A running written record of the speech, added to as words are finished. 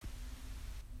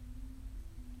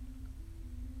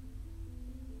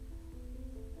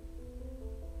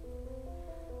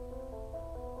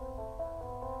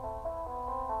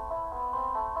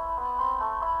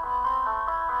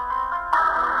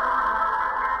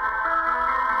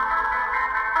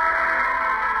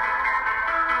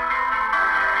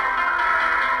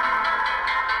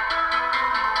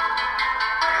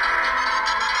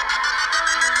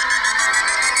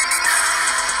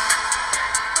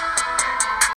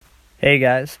Hey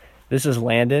guys, this is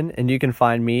Landon, and you can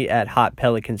find me at Hot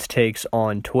Pelicans Takes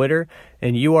on Twitter,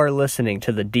 and you are listening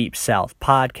to the Deep South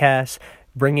Podcast,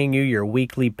 bringing you your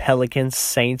weekly Pelicans,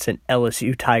 Saints, and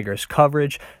LSU Tigers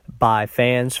coverage by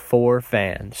fans for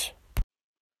fans.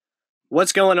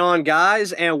 What's going on,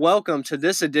 guys, and welcome to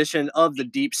this edition of the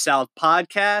Deep South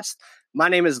Podcast. My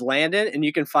name is Landon, and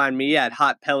you can find me at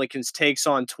Hot Pelicans Takes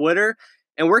on Twitter,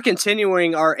 and we're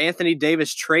continuing our Anthony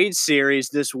Davis trade series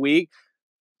this week.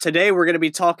 Today, we're going to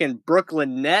be talking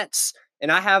Brooklyn Nets,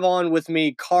 and I have on with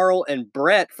me Carl and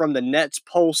Brett from the Nets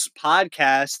Pulse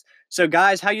podcast. So,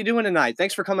 guys, how you doing tonight?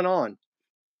 Thanks for coming on.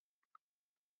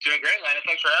 Doing great, Landon.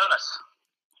 Thanks for having us.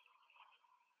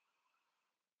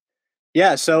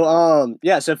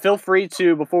 So feel free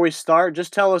to, before we start,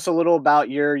 just tell us a little about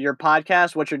your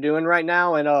podcast, what you're doing right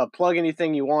now, and plug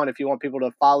anything you want if you want people to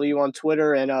follow you on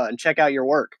Twitter and check out your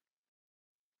work.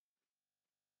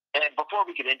 And before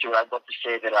we get into it, I'd love to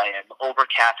say that I am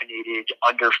over-caffeinated,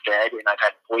 underfed, and I've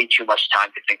had way too much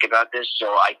time to think about this, so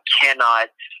I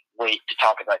cannot wait to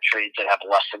talk about trades that have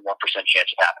less than 1% chance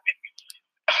of happening.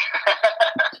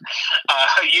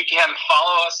 You can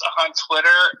follow us on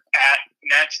Twitter at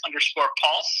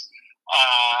Nets_Pulse.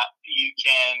 You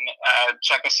can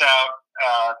check us out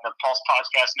the Pulse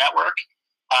Podcast Network.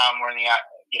 We're in the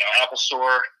Apple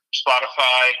Store,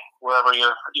 Spotify, wherever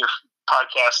your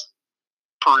podcast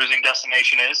perusing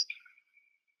destination is.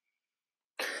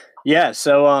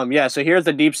 So here at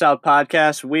the Deep South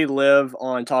Podcast, we live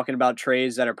on talking about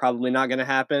trades that are probably not going to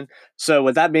happen. So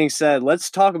with that being said, let's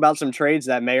talk about some trades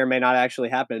that may or may not actually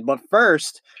happen. But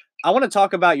first, I want to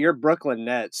talk about your Brooklyn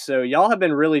Nets. So y'all have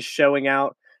been really showing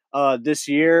out this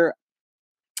year.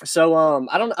 So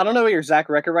I don't know your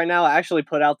exact record right now. I actually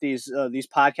put out these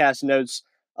podcast notes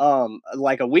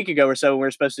like a week ago or so when we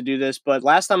were supposed to do this. But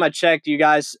last time I checked, you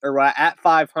guys are at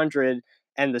 500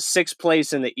 and the 6th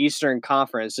place in the Eastern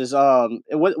Conference. Is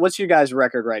what's your guys'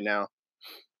 record right now?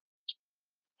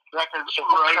 Record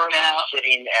right now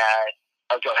sitting at.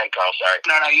 Oh, go ahead, Carl. Sorry.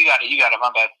 No, you got it.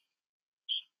 My bad.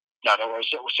 No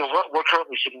worries. So we're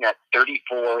currently sitting at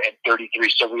 34 and 33.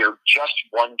 So we are just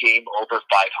one game over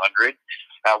 500.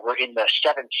 We're in the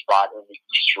 7th spot in the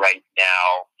East right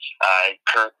now.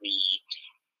 Currently,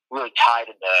 really tied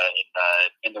in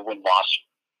the win-loss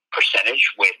percentage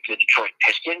with the Detroit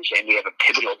Pistons, and we have a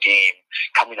pivotal game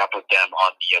coming up with them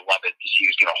on the 11th to see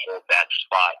who's going to hold that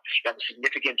spot. And the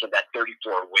significance of that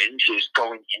 34 wins is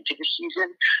going into the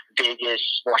season. Vegas,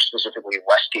 more specifically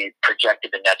Westgate,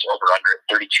 projected the Nets over under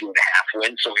 32.5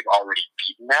 wins, so we've already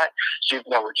beaten that. So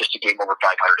even though we're just a game over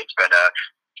 500, it's been a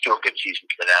feel-good season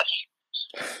for the Nets.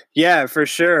 Yeah, for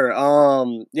sure.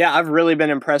 I've really been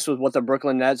impressed with what the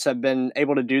Brooklyn Nets have been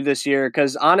able to do this year.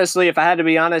 Because honestly, if I had to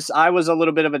be honest, I was a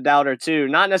little bit of a doubter too.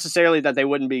 Not necessarily that they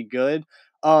wouldn't be good,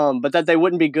 but that they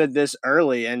wouldn't be good this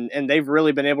early. And they've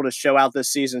really been able to show out this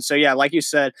season. So yeah, like you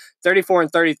said, 34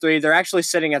 and 33. They're actually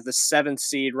sitting at the 7th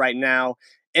seed right now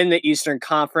in the Eastern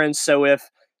Conference. So if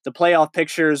the playoff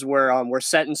pictures were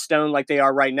set in stone like they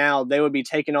are right now, they would be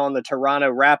taking on the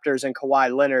Toronto Raptors and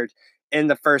Kawhi Leonard in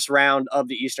the first round of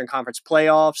the Eastern Conference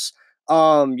playoffs.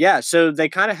 So they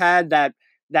kind of had that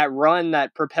run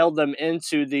that propelled them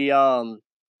into the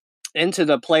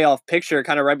playoff picture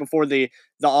kind of right before the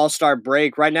All-Star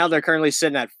break. Right now they're currently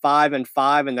sitting at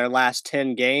 5-5 in their last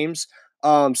 10 games.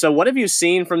 So what have you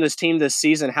seen from this team this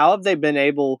season? How have they been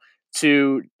able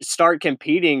to start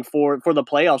competing for the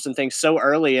playoffs and things so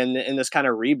early in this kind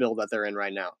of rebuild that they're in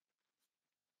right now?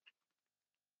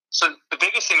 So the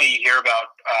biggest thing that you hear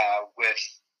about with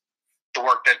the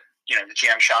work that the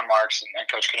GM Sean Marks and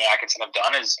Coach Kenny Atkinson have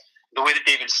done is the way that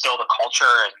they've instilled a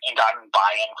culture and gotten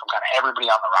buy-in from kind of everybody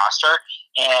on the roster.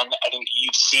 And I think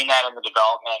you've seen that in the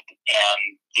development and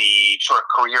the sort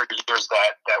of career years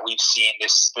that we've seen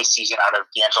this season out of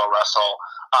D'Angelo Russell,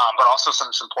 but also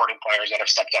some supporting players that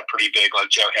have stepped up pretty big, like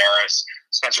Joe Harris,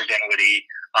 Spencer Dinwiddie,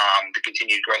 the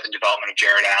continued growth and development of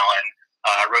Jared Allen.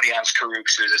 Rodion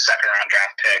Kurucs, who's a second-round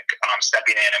draft pick,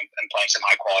 stepping in and playing some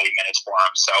high-quality minutes for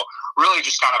him. So really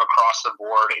just kind of across the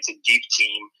board, it's a deep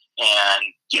team, and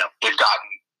they've gotten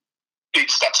big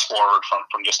steps forward from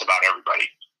just about everybody.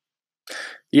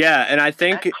 Yeah, and I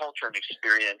think that culture and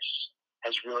experience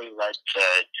has really led to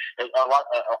a lot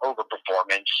of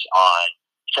overperformance on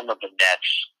some of the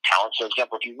Nets' talent. So, for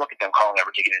example, if you look at them, Carl and I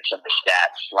were digging into some of the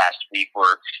stats last week,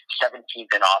 we're 17th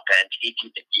in offense,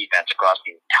 18th in defense across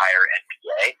the entire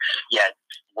NBA. Yet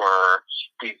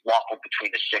we waffled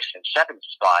between the 6th and 7th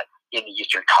spot in the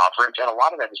Eastern Conference, and a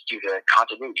lot of that is due to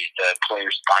continuity. The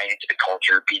players buying into the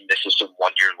culture, being in the system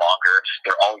 1 year longer.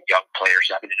 They're all young players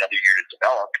having another year to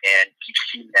develop, and you've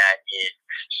seen that in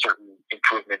certain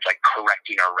improvements like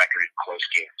correcting our record in close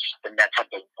games. The Nets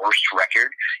had the worst record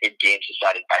in games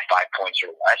decided by 5 points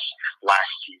or less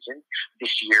last season.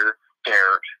 This year,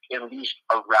 they're at least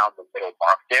around the middle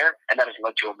mark there, and that has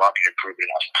led to a market improvement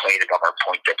in us playing above our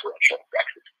point differential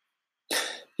record.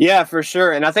 Yeah, for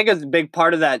sure. And I think a big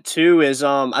part of that too is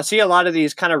I see a lot of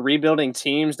these kind of rebuilding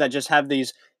teams that just have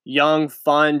these young,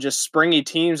 fun, just springy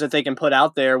teams that they can put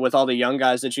out there with all the young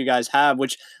guys that you guys have,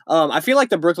 which I feel like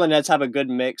the Brooklyn Nets have a good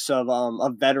mix of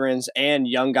veterans and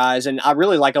young guys. And I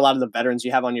really like a lot of the veterans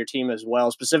you have on your team as well,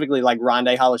 specifically like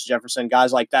Rondé Hollis Jefferson,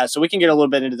 guys like that. So we can get a little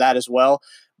bit into that as well.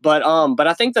 But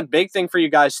I think the big thing for you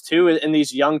guys too in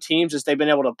these young teams is they've been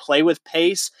able to play with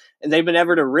pace and they've been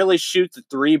able to really shoot the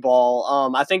three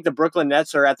ball. I think the Brooklyn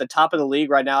Nets are at the top of the league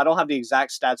right now. I don't have the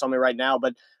exact stats on me right now,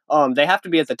 but they have to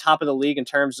be at the top of the league in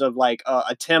terms of like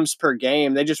attempts per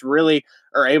game. They just really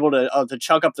are able to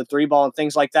chuck up the three ball and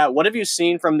things like that. What have you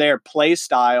seen from their play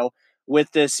style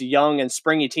with this young and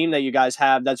springy team that you guys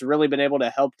have that's really been able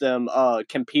to help them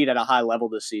compete at a high level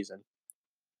this season?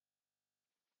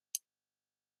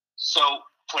 So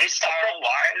play style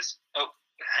wise, I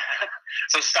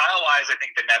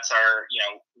think the Nets are,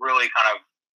 really kind of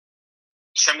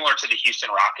similar to the Houston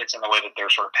Rockets in the way that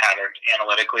they're sort of patterned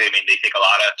analytically. I mean, they take a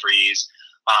lot of threes,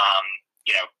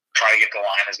 try to get the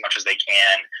line as much as they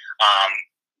can.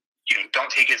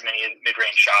 Don't take as many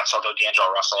mid-range shots, although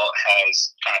D'Angelo Russell has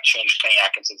kind of changed Kenny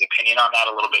Atkinson's opinion on that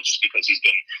a little bit just because he's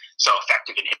been so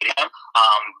effective in hitting them.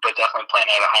 But definitely playing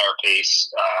at a higher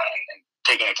pace and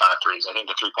taking a ton of threes. I think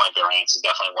the three-point variance is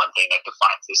definitely one thing that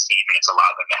defines this team, and it's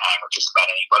allowed them to hang with just about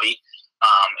anybody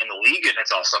in the league. And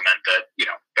it's also meant that,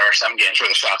 there are some games where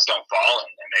the shots don't fall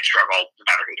and they struggle no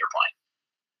matter who they're playing.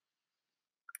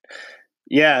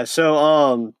 Yeah,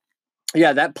 so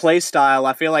that play style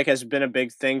I feel like has been a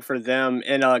big thing for them,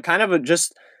 and kind of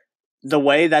just the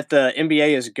way that the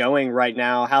NBA is going right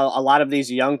now, how a lot of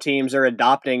these young teams are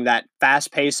adopting that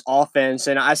fast-paced offense,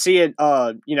 and I see it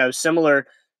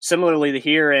similarly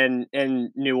here in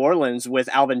New Orleans with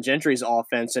Alvin Gentry's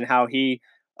offense and how he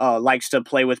likes to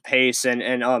play with pace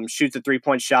and shoot the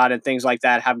three-point shot and things like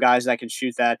that, have guys that can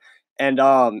shoot that. And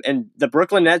the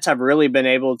Brooklyn Nets have really been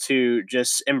able to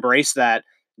just embrace that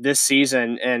this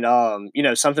season, and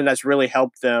something that's really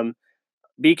helped them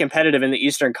be competitive in the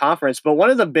Eastern Conference. But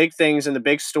one of the big things and the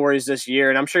big stories this year,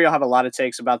 and I'm sure you'll have a lot of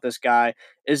takes about this guy,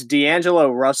 is D'Angelo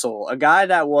Russell, a guy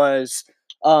that was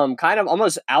kind of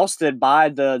almost ousted by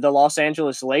the Los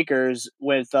Angeles Lakers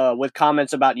with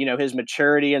comments about his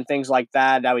maturity and things like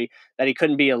that, that he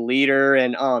couldn't be a leader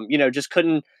and just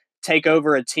couldn't take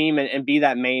over a team and be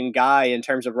that main guy in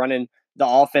terms of running the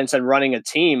offense and running a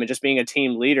team and just being a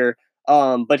team leader.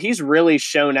 But he's really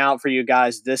shown out for you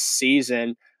guys this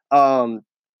season.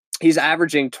 He's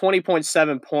averaging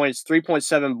 20.7 points,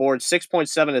 3.7 boards,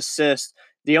 6.7 assists.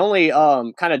 The only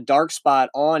kind of dark spot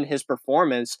on his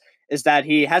performance is that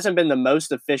he hasn't been the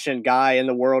most efficient guy in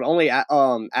the world, only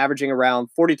averaging around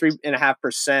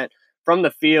 43.5% from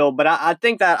the field. But I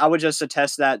think that I would just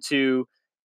attest that to,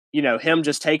 him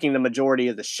just taking the majority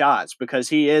of the shots, because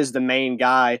he is the main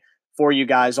guy for you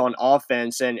guys on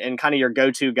offense and kind of your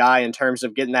go-to guy in terms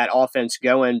of getting that offense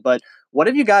going. But what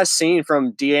have you guys seen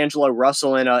from D'Angelo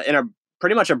Russell in a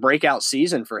pretty much a breakout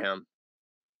season for him?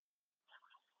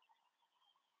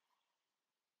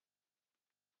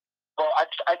 Well,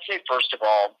 I'd say, first of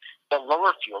all, the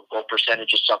lower field goal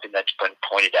percentage is something that's been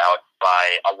pointed out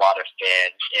by a lot of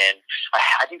fans. And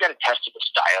I think that attests to the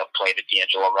style of play that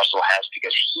D'Angelo Russell has,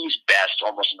 because he's best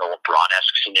almost in a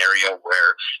LeBron-esque scenario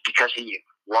where, because he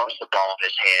loves the ball in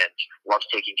his hands, loves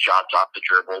taking shots off the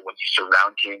dribble, when you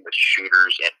surround him with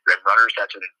shooters and rim runners,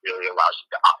 that's when it really allows him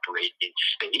to operate in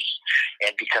space.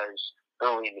 And because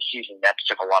early in the season, Nets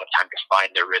took a lot of time to find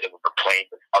their rhythm when we're playing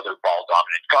with other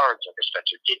ball-dominant guards like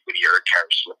Spencer Dinwiddie or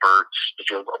Caris LeVert. The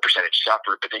field goal percentage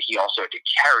suffered, but then he also had to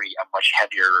carry a much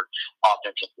heavier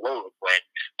offensive load when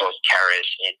both Caris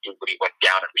and Dinwiddie went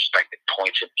down at respective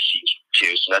points in the season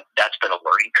too. So that's been a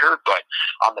learning curve. But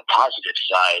on the positive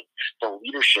side, the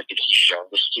leadership that he's shown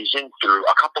this season through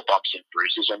a couple bumps and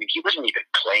bruises. I mean, he wasn't even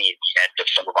playing the end of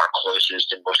some of our closest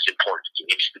and most important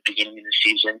games at the beginning of the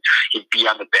season. He'd be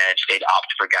on the bench. They'd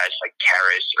opt for guys like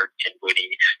Karras or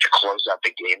Dinwiddie to close out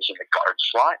the games in the guard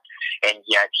slot, and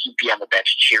yet he'd be on the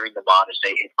bench cheering them on as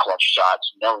they hit clutch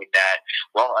shots, knowing that,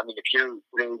 well, I mean, if you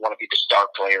really want to be the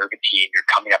star player of a team, you're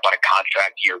coming up on a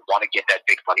contract year, want to get that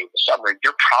big money in the summer,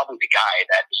 you're probably the guy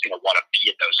that is going to want to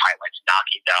be in those highlights,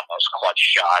 knocking down those clutch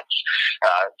shots,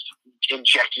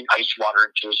 injecting ice water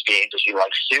into his veins as he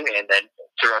likes to, and then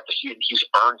throughout the season, he's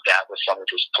earned that with some of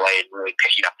his play and really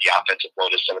picking up the offensive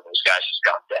load as some of those guys has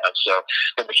gone down. So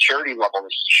the maturity level that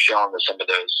he's shown with some of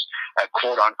those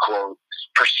quote-unquote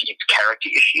perceived character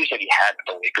issues that he had with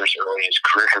the Lakers early in his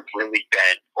career have really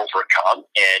been overcome.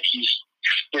 And he's,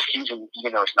 this season,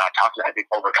 even though it's not talked about, I think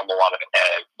overcome a lot of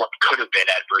what could have been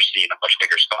adversity in a much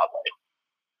bigger spotlight.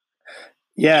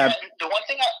 Yeah. The one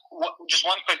thing, just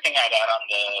one quick thing I'd add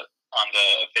on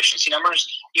the efficiency numbers.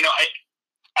 You know,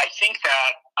 I think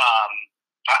that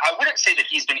I wouldn't say that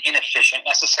he's been inefficient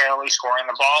necessarily scoring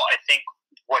the ball. I think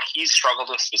what he's struggled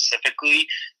with specifically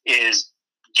is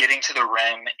getting to the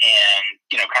rim and,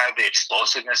 you know, kind of the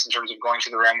explosiveness in terms of going to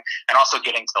the rim and also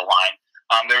getting to the line.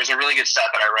 There was a really good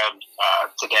stat that I read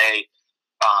today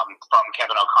from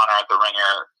Kevin O'Connor at The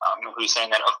Ringer, who's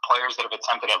saying that of players that have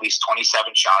attempted at least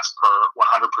 27 shots per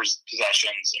 100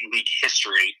 possessions in league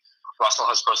history, Russell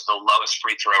has posted the lowest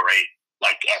free throw rate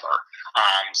like ever.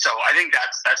 So I think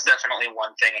that's definitely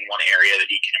one thing and one area that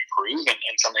he can improve,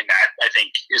 and something that I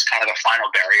think is kind of the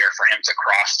final barrier for him to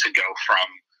cross to go from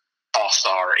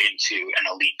all-star into an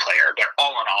elite player. But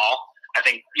all in all, I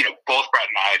think, you know, both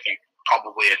Brett and I think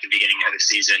probably at the beginning of the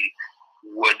season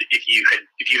would, if you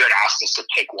had asked us to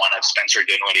pick one of Spencer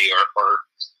Dinwiddie or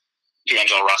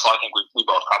D'Angelo Russell, I think we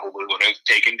both probably would have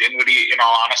taken Dinwiddie, in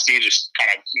all honesty, just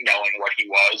kind of knowing what he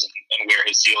was and where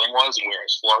his ceiling was and where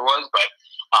his floor was. But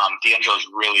D'Angelo's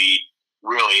really,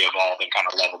 really evolved and kind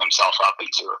of leveled himself up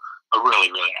into a really,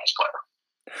 really nice player.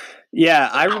 Yeah,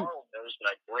 Carl knows that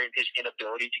I blame his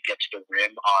inability to get to the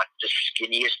rim on the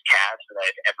skinniest calves that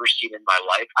I've ever seen in my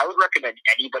life. I would recommend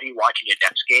anybody watching a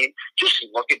Nets game just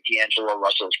look at D'Angelo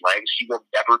Russell's legs. He will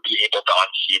never be able to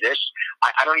unsee this.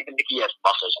 I don't even think he has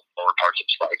muscles on the lower parts of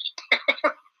his legs.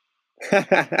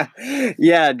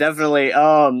 Yeah, definitely.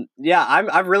 Yeah,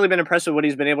 I've really been impressed with what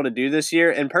he's been able to do this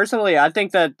year. And personally, I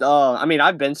think that I mean,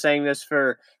 I've been saying this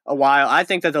for a while. I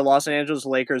think that the Los Angeles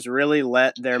Lakers really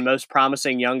let their most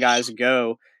promising young guys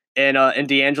go. And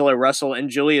D'Angelo Russell and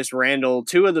Julius Randle,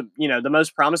 two of the, you know, the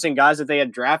most promising guys that they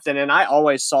had drafted. And I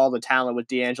always saw the talent with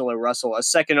D'Angelo Russell, a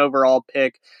second overall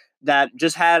pick that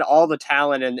just had all the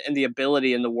talent and the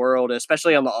ability in the world,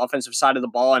 especially on the offensive side of the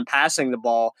ball and passing the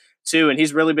ball too. And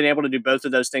he's really been able to do both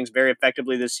of those things very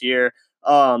effectively this year.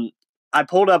 I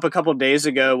pulled up a couple of days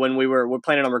ago when we're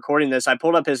planning on recording this. I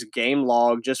pulled up his game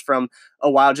log just from a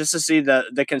while just to see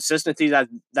the consistency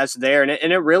that's there,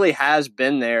 and it really has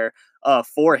been there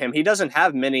for him. He doesn't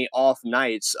have many off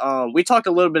nights. We talked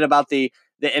a little bit about the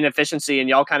inefficiency, and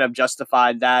y'all kind of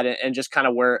justified that and just kind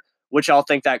of which y'all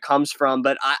think that comes from.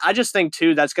 But I just think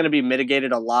too that's going to be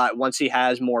mitigated a lot once he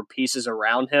has more pieces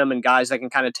around him and guys that can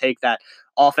kind of take that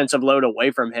offensive load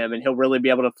away from him, and he'll really be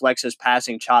able to flex his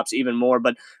passing chops even more.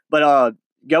 But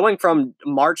going from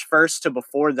March 1st to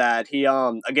before that, he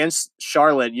against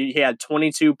Charlotte, he had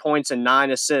 22 points and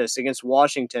 9 assists. Against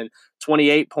Washington,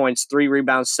 28 points, 3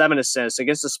 rebounds, 7 assists.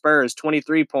 Against the Spurs,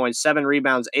 23 points, 7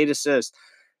 rebounds, 8 assists.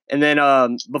 And then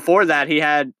before that, he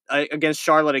had against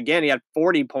Charlotte again, he had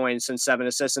 40 points and 7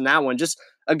 assists in that one. Just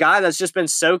a guy that's just been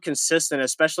so consistent,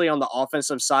 especially on the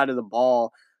offensive side of the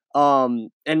ball. And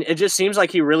it just seems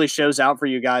like he really shows out for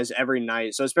you guys every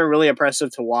night. So it's been really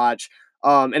impressive to watch.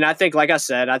 And I think, like I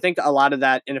said, I think a lot of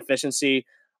that inefficiency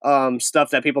stuff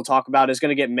that people talk about is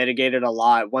going to get mitigated a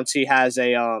lot once he has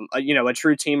a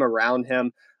true team around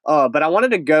him. But I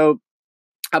wanted to go.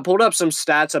 I pulled up some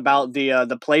stats about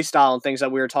the play style and things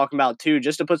that we were talking about too,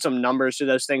 just to put some numbers to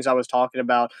those things I was talking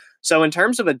about. So in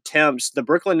terms of attempts, the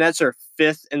Brooklyn Nets are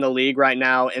 5th in the league right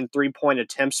now in 3-point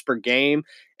attempts per game,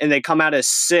 and they come out as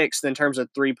 6th in terms of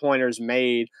 3-pointers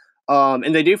made.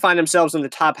 And they do find themselves in the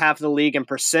top half of the league in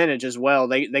percentage as well.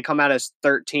 They come out as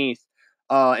 13th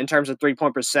in terms of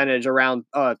 3-point percentage, around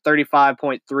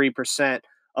 35.3%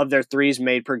 of their threes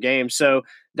made per game. So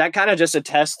that kind of just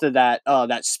attests to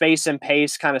that space and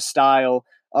pace kind of style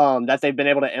that they've been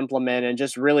able to implement, and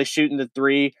just really shooting the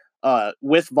three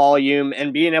with volume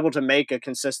and being able to make a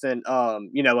consistent, a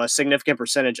significant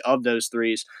percentage of those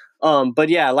threes. But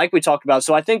yeah, like we talked about,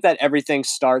 so I think that everything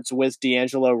starts with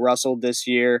D'Angelo Russell this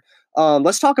year.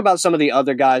 Let's talk about some of the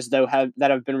other guys though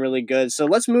that have been really good. So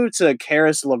let's move to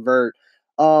Caris LeVert.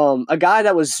 A guy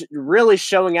that was really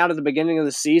showing out at the beginning of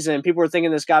the season. People were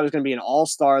thinking this guy was going to be an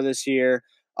all-star this year.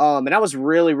 And I was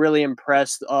really, really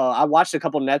impressed. I watched a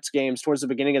couple Nets games towards the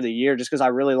beginning of the year just because I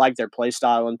really liked their play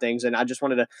style and things, and I just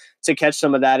wanted to catch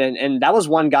some of that. And that was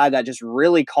one guy that just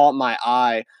really caught my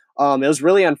eye. It was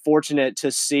really unfortunate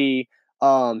to see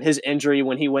his injury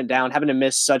when he went down, having to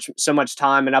miss so much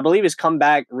time. And I believe he's come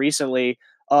back recently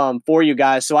for you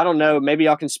guys. So I don't know, maybe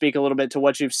y'all can speak a little bit to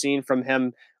what you've seen from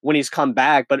him when he's come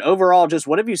back. But overall, just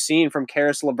what have you seen from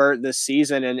Caris LeVert this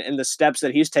season and the steps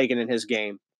that he's taken in his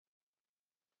game?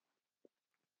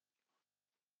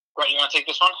 Right, you want to take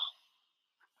this one?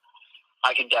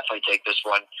 I can definitely take this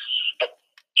one.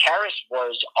 Caris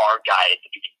was our guy at the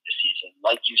beginning of the season.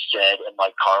 Like you said, and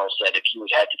like Carl said, if you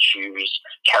had to choose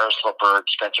Caris LeVert,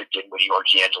 Spencer Dinwiddie, or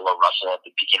D'Angelo Russell at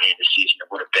the beginning of the season, it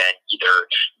would have been either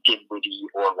Dinwiddie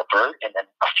or LeVert. And then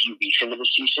a few weeks into the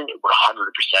season, it would 100%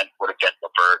 would have been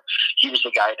LeVert. He was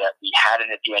the guy that we had in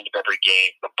at the end of every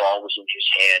game. The ball was in his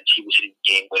hands. He was hitting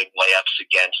game-winning layups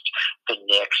against the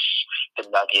Knicks, the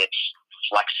Nuggets,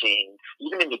 flexing.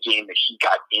 Even in the game that he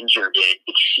got injured in,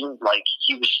 it seemed like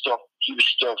he was still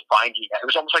finding it. It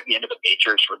was almost like the end of the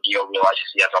Matrix where Neo realizes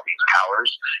he has all these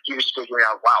powers. He was figuring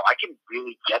out, wow, I can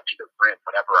really get to the rim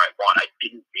whenever I want. I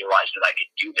didn't realize that I could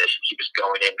do this. And he was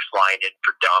going in, flying in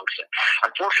for dunks. And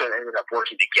unfortunately, it ended up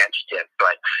working against him.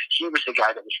 But he was the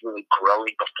guy that was really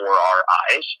growing before our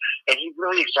eyes. And he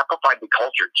really exemplified the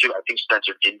culture, too. I think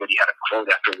Spencer Dinwiddie had a quote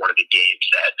after one of the games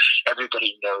that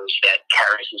everybody knows that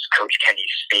Caris is Coach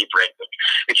Kenny's favorite,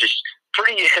 which is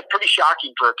pretty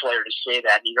shocking for a player to say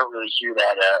that. You don't really hear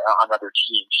that on other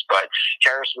teams. But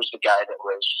Caris was the guy that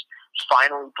was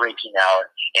finally breaking out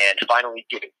and finally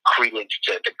giving credence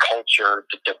to the culture,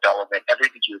 the development,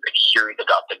 everything you've been hearing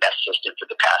about the Nets system for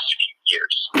the past few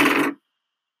years.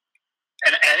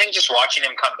 And I think just watching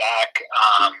him come back,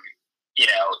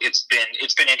 it's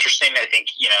been interesting. I think,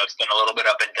 it's been a little bit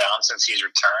up and down since he's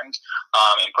returned.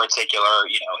 In particular,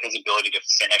 his ability to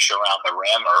finish around the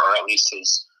rim, or at least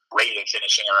his rate of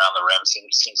finishing around the rim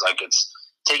seems like it's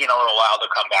taking a little while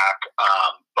to come back.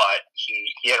 But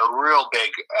he had a real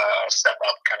big step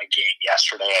up kind of game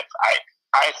yesterday.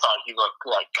 I thought he looked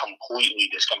like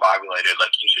completely discombobulated,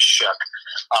 like he just shook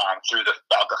through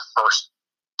about the first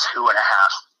 2.5,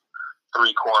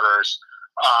 3 quarters.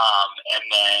 And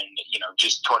then,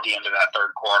 just toward the end of that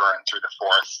third quarter and through the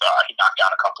fourth, he knocked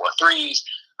down a couple of threes.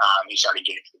 He started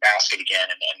getting to the basket again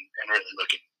and really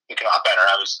looking a lot better.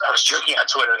 I was joking on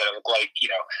Twitter that it looked like,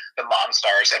 the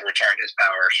Monstars had returned his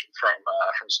powers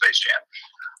from Space Jam.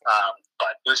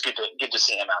 But it was good to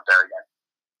see him out there again.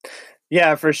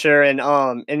 Yeah, for sure.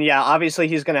 And yeah, obviously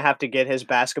he's going to have to get his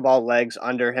basketball legs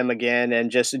under him again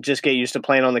and just get used to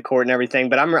playing on the court and everything.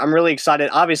 But I'm really excited.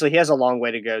 Obviously, he has a long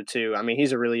way to go too. I mean,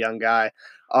 he's a really young guy.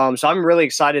 So I'm really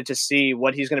excited to see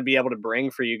what he's going to be able to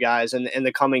bring for you guys in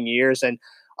the coming years and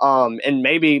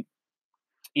maybe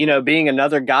being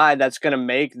another guy that's going to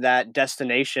make that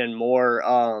destination more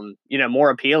more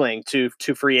appealing to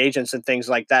free agents and things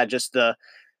like that. Just the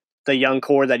young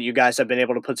core that you guys have been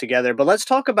able to put together. But let's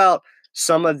talk about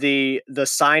some of the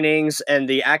signings and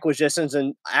the acquisitions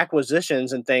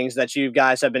and things that you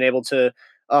guys have been able to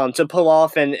pull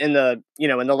off in the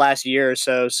in the last year or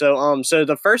so. So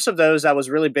the first of those that was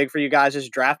really big for you guys is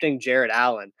drafting Jarrett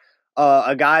Allen,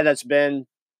 a guy that's been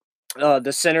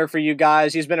the center for you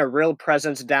guys. He's been a real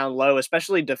presence down low,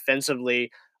 especially defensively,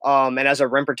 and as a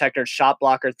rim protector, shot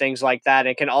blocker, things like that,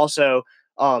 and can also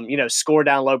score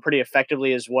down low pretty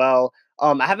effectively as well.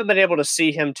 I haven't been able to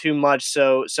see him too much,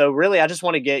 so really, I just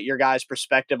want to get your guys'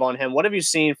 perspective on him. What have you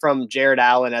seen from Jarrett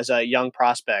Allen as a young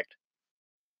prospect?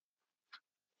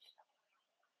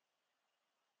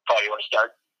 Paul, you want to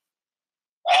start?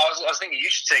 I was thinking you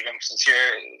should take him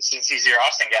since he's your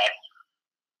Austin guy.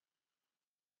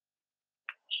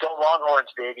 Go Longhorns,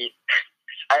 baby.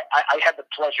 I had the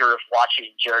pleasure of watching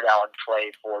Jarrett Allen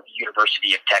play for the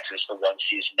University of Texas the one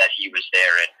season that he was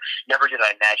there, and never did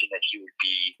I imagine that he would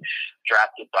be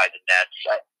drafted by the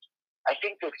Nets. I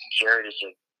think that Jarrett is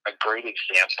a great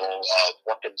example of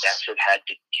what the Nets have had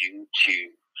to do to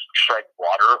tread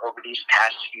water over these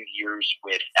past few years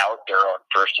without their own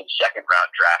first and second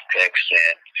round draft picks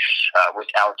and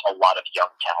without a lot of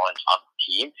young talent on the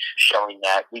team, showing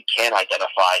that we can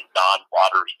identify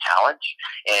non-watery talent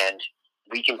and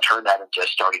we can turn that into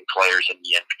starting players in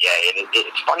the NBA. And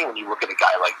it's funny when you look at a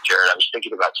guy like Jarrett. I was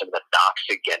thinking about some of the knocks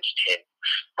against him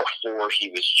before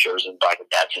he was chosen by the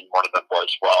Nets, and one of them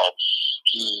was, well,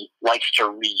 he likes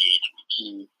to read.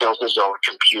 He builds his own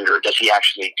computer. Does he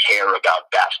actually care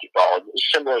about basketball?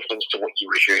 Similar things to what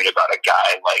you were hearing about a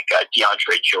guy like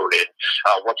DeAndre Jordan.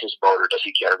 What's his motor? Does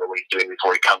he care about what he's doing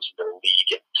before he comes into the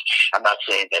league? And I'm not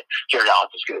saying that Jared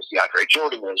Allen's as good as DeAndre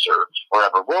Jordan is or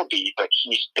ever will be, but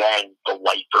he's been the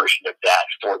light version of that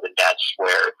for the Nets,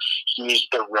 where he's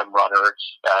the rim runner.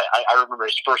 I remember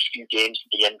his first few games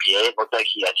in the NBA, it looked like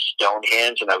he had stone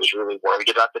hands, and I was really worried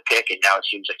about the pick, and now it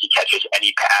seems like he catches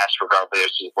any pass,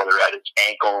 regardless of whether at his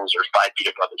ankles or 5 feet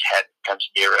above his head comes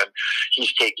near him.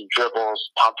 He's taking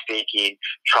dribbles, pump faking,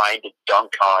 trying to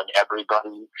dunk on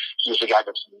everybody. He's a guy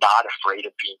that's not afraid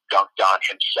of being dunked on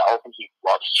himself, and he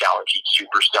loves challenging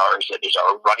superstars. And there's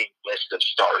a running list of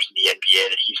stars in the NBA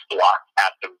that he's blocked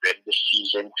at the rim this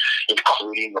season,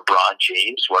 including LeBron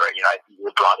James, where I think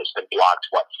LeBron has been blocked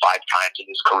 5 times in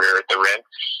his career at the rim.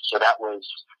 So that was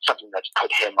something that's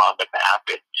put him on the map.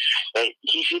 And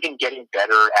he's even getting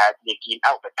better at making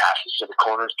outlet passes to the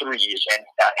corner threes. And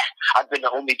I've been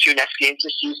to only 2 Nets games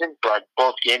this season, but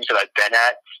both games that I've been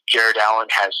at, Jared Allen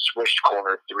has swished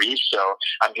corner threes. So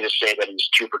I'm going to say that he's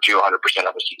 2 for 2, 100%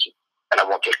 of the season. And I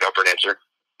won't take no for an answer.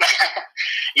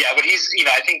 Yeah, but he's,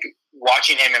 I think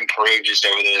watching him improve just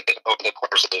over the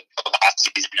course of the last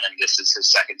season, and this is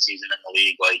his second season in the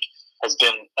league, has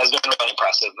been really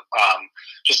impressive.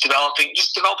 Just developing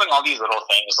all these little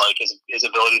things, like his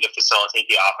ability to facilitate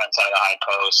the offense out of the high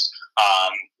post.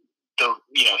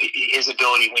 His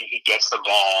ability when he gets the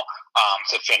ball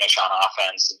to finish on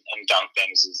offense and dunk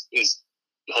things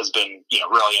has been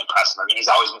really impressive. I mean, he's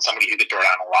always been somebody who could throw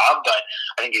down a lob, but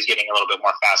I think he's getting a little bit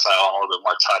more facile and a little bit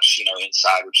more touch,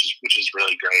 inside, which is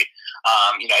really great.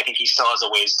 I think he still has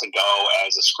a ways to go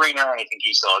as a screener, and I think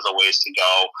he still has a ways to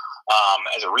go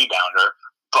as a rebounder.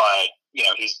 But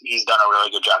he's done a really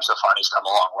good job so far, and he's come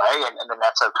a long way. And the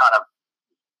Nets have kind of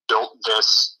built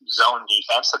this zone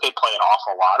defense that they play an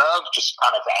awful lot of, just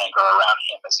kind of to anchor around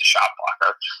him as a shot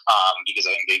blocker, because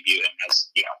I think they view him as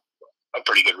a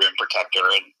pretty good rim protector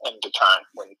and deterrent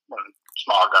when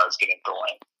smaller guards get into the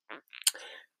lane.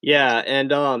 Yeah,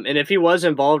 and if he was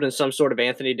involved in some sort of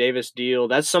Anthony Davis deal,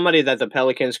 that's somebody that the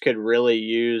Pelicans could really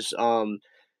use. I'm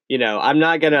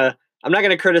not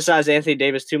gonna criticize Anthony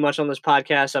Davis too much on this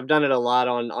podcast. I've done it a lot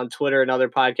on Twitter and other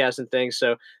podcasts and things.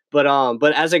 So, but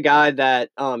as a guy that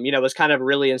was kind of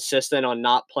really insistent on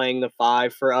not playing the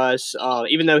 5 for us,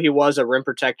 even though he was a rim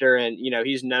protector and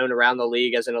he's known around the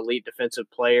league as an elite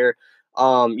defensive player.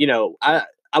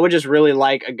 I would just really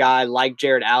like a guy like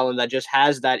Jared Allen that just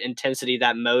has that intensity,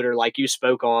 that motor, like you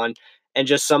spoke on, and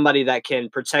just somebody that can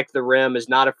protect the rim, is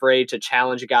not afraid to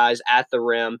challenge guys at the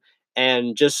rim,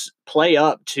 and just play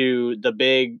up to the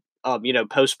big,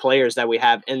 post players that we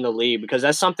have in the league, because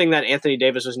that's something that Anthony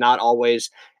Davis was not always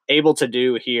able to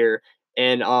do here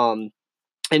in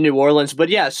New Orleans. But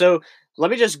yeah, so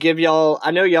let me just give y'all.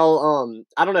 I know y'all.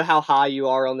 I don't know how high you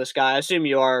are on this guy. I assume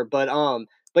you are, but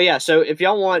yeah. So if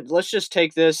y'all want, let's just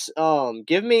take this.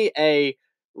 Give me a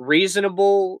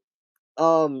reasonable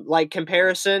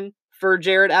comparison for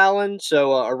Jared Allen.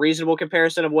 So a reasonable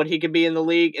comparison of what he could be in the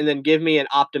league, and then give me an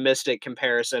optimistic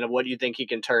comparison of what you think he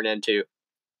can turn into.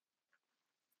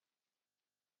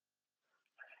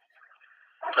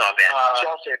 Oh, man.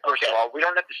 So I'll say, first of all, we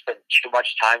don't have to spend too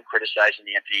much time criticizing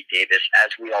Anthony Davis.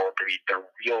 As we all agree, the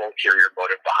real ulterior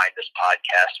motive behind this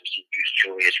podcast was to use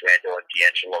Julius Randle and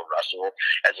D'Angelo Russell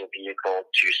as a vehicle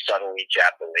to subtly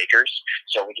jab the Lakers.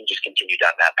 So we can just continue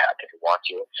down that path if we want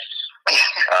to.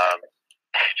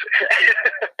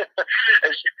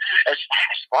 As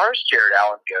far as Jared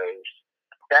Allen goes,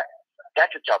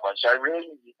 that's a tough one. So I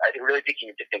really think you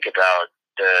need to think about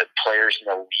the players in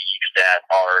the league that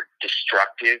are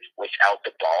destructive without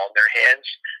the ball in their hands,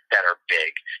 that are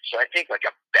big. So I think like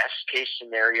a best case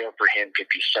scenario for him could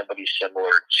be somebody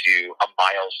similar to a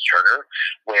Miles Turner,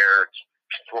 where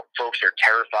folks are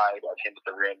terrified of him at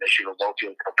the rim. They shoot a low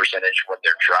field goal percentage when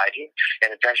they're driving,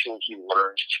 and eventually he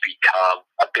learns to become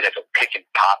a bit of a pick and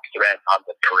pop threat on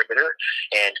the perimeter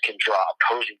and can draw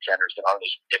opposing centers that aren't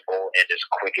as nimble and as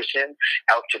quick as him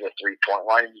out to the 3-point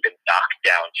line and even knock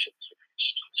down.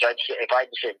 So I'd say, if I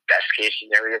had to say best case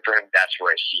scenario for him, that's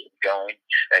where I see him going.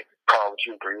 Carl, would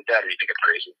you agree with that, or do you think I'm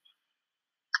crazy?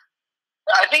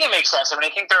 I think it makes sense. I mean,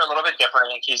 I think they're a little bit different.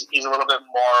 I think he's a little bit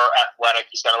more athletic.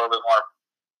 He's got a little bit more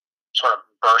sort of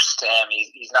burst to him.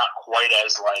 He's not quite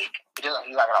as he's not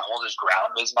going to hold his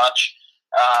ground as much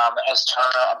as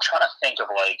Turner. I'm trying to think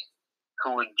of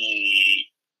who would be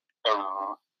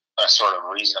a sort of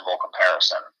reasonable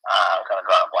comparison. I'm kind of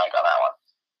drawing a blank on that one.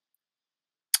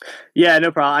 Yeah,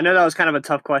 no problem. I know that was kind of a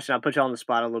tough question. I'll put you on the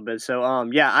spot a little bit. So,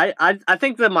 I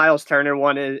think the Miles Turner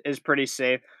one is pretty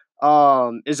safe.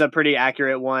 is a pretty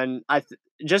accurate one.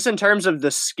 Just in terms of the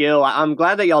skill, I'm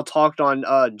glad that y'all talked on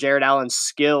Jared Allen's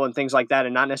skill and things like that,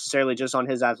 and not necessarily just on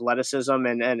his athleticism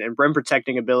and rim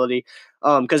protecting ability.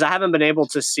 Because I haven't been able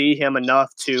to see him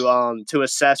enough to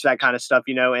assess that kind of stuff,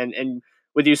 and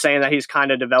with you saying that he's kind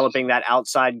of developing that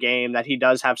outside game, that he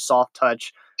does have soft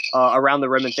touch around the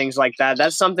rim and things like that.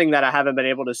 That's something that I haven't been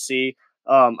able to see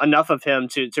enough of him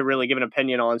to really give an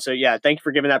opinion on. So yeah, thank you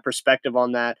for giving that perspective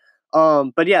on that.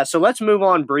 But yeah, so let's move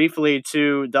on briefly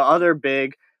to the other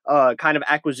big kind of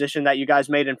acquisition that you guys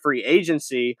made in free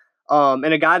agency. And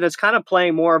a guy that's kind of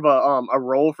playing more of a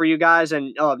role for you guys,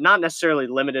 and not necessarily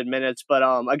limited minutes, but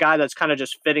a guy that's kind of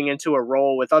just fitting into a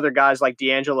role with other guys like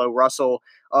D'Angelo Russell,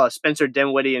 Spencer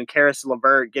Dinwiddie, and Karis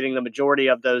LeVert getting the majority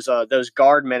of those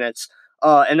guard minutes.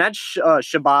 And that's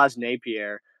Shabazz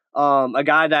Napier, a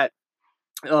guy that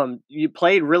you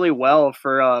played really well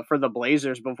for the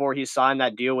Blazers before he signed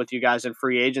that deal with you guys in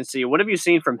free agency. What have you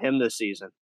seen from him this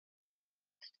season?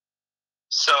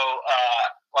 So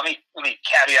let me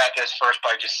caveat this first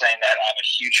by just saying that I'm a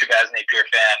huge Shabazz Napier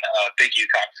fan, a big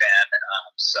UConn fan.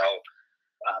 So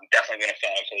definitely been a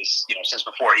fan of his, since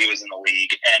before he was in the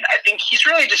league. And I think he's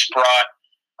really just brought.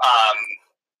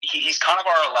 He's kind of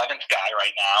our 11th guy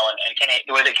right now, and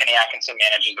the way that Kenny Atkinson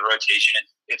manages the rotation,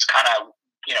 it's kind of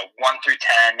 1 through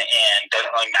 10, and doesn't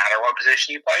really matter what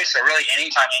position you play. So really,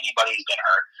 anytime anybody's been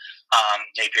hurt,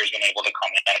 Napier's been able to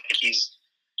come in. I think he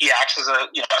acts as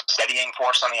a steadying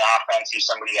force on the offense. He's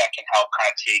somebody that can help kind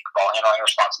of take ball handling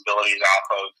responsibilities off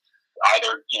of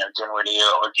either Dinwiddie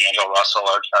or D'Angelo Russell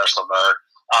or Karis LeVert.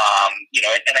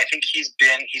 And I think he's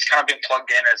kind of been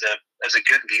plugged in as a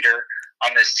good leader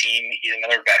on this team. He's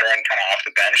another veteran kind of off the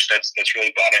bench that's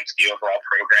really bought into the overall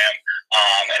program.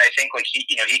 And I think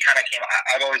he kind of came,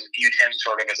 I've always viewed him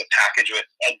sort of as a package with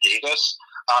Ed Davis,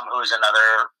 who's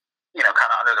another,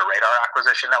 kind of under the radar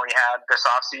acquisition that we had this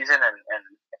offseason. And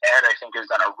Ed, I think, has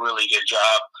done a really good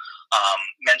job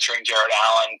mentoring Jared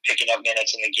Allen, picking up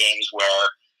minutes in the games where,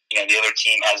 the other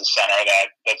team has a center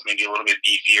that's maybe a little bit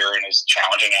beefier and is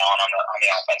challenging Allen on the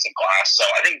offensive glass. So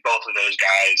I think both of those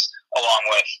guys, along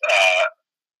with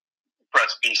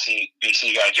Brett's BC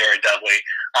guy, Jared Dudley,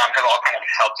 have all kind of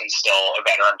helped instill a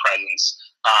veteran presence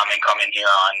and come in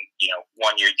here on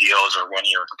 1-year deals or 1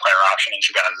 year with a player option in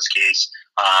Shabazz's case,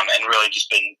 and really just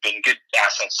been good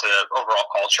assets to the overall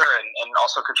culture and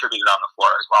also contributed on the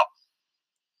floor as well.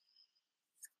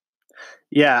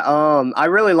 Yeah, I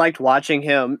really liked watching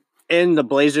him in the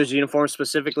Blazers uniform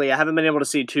specifically. I haven't been able to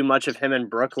see too much of him in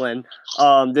Brooklyn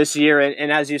this year.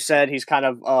 And as you said, he's kind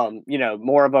of,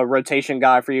 more of a rotation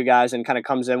guy for you guys and kind of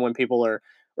comes in when people are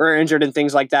injured and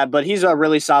things like that. But he's a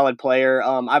really solid player.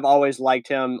 I've always liked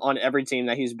him on every team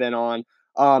that he's been on,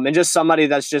 and just somebody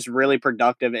that's just really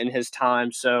productive in his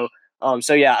time. So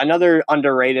yeah, another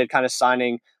underrated kind of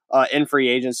signing in free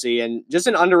agency, and just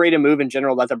an underrated move in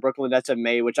general that the Brooklyn Nets have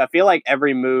made, which I feel like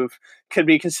every move could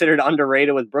be considered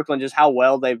underrated with Brooklyn, just how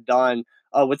well they've done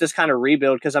with this kind of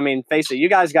rebuild. Because, I mean, face it, you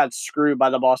guys got screwed by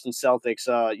the Boston Celtics,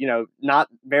 not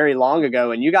very long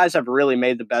ago, and you guys have really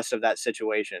made the best of that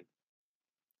situation.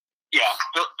 Yeah,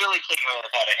 Billy King would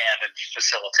have had a hand in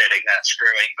facilitating that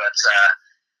screwing,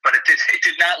 but it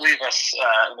did not leave us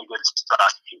in a good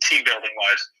spot, team building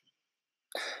wise.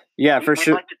 Yeah, for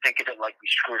sure. We like to think of it like we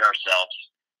screwed ourselves.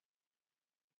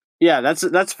 Yeah,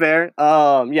 that's fair.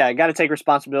 Yeah, got to take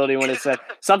responsibility when it's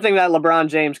something that LeBron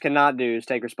James cannot do is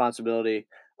take responsibility.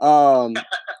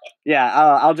 Yeah,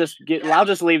 I'll just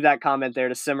leave that comment there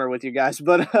to simmer with you guys.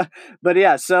 But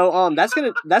yeah, so that's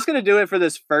gonna do it for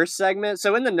this first segment.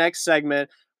 So in the next segment,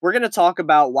 we're gonna talk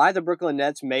about why the Brooklyn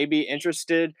Nets may be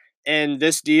interested in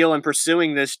this deal and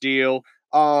pursuing this deal.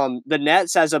 The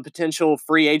Nets as a potential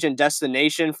free agent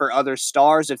destination for other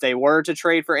stars if they were to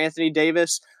trade for Anthony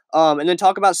Davis, and then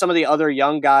talk about some of the other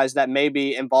young guys that may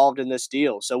be involved in this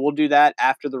deal. So we'll do that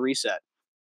after the reset.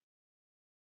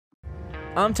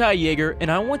 I'm Ty Yeager, and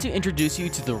I want to introduce you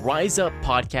to the Rise Up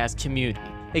podcast community,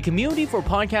 a community for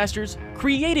podcasters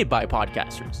created by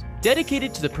podcasters,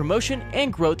 dedicated to the promotion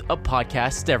and growth of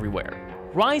podcasts everywhere.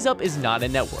 Rise Up is not a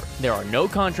network. There are no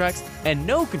contracts and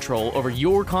no control over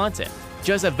your content.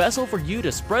 Just a vessel for you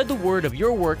to spread the word of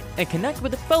your work and connect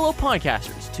with fellow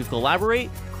podcasters to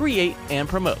collaborate, create, and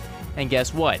promote. And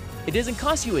guess what? It doesn't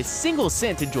cost you a single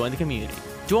cent to join the community.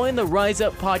 Join the Rise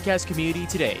Up podcast community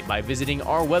today by visiting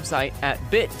our website at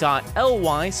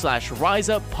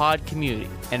bit.ly/riseuppodcommunity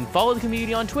and follow the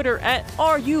community on Twitter at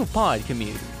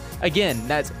RUPodCommunity. Again,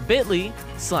 that's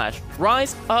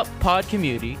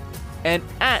bit.ly/riseuppodcommunity and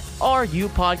at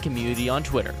RUPodCommunity on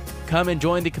Twitter. Come and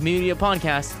join the community of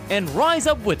podcasts and rise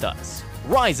up with us.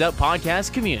 Rise Up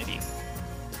Podcast Community.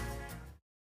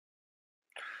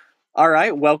 All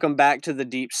right, welcome back to the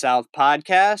Deep South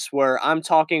podcast, where I'm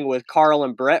talking with Carl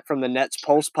and Brett from the Nets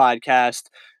Pulse podcast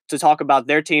to talk about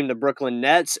their team, the Brooklyn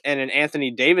Nets, and an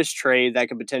Anthony Davis trade that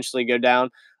could potentially go down.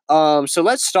 So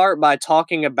let's start by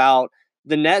talking about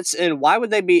the Nets and why would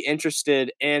they be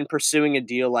interested in pursuing a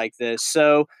deal like this.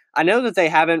 So I know that they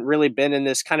haven't really been in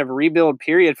this kind of rebuild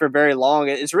period for very long.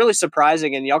 It's really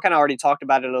surprising, and y'all kind of already talked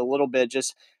about it a little bit,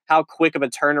 just how quick of a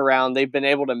turnaround they've been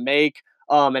able to make,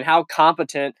 and how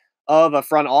competent of a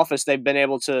front office they've been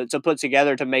able to put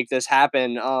together to make this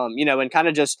happen. And kind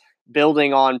of just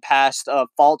building on past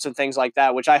faults and things like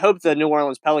that, which I hope the New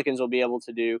Orleans Pelicans will be able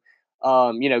to do.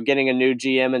 Getting a new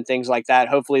GM and things like that.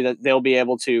 Hopefully that they'll be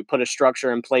able to put a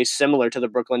structure in place similar to the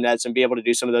Brooklyn Nets and be able to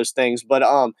do some of those things. But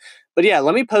yeah,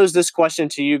 let me pose this question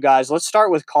to you guys. Let's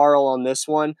start with Carl on this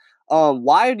one.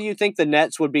 Why do you think the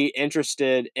Nets would be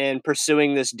interested in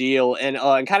pursuing this deal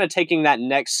and kind of taking that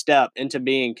next step into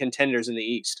being contenders in the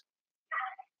East?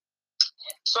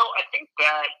 So I think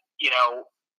that,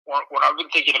 when I've been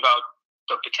thinking about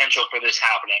the potential for this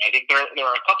happening, I think there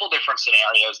are a couple different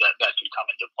scenarios that could come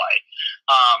into play.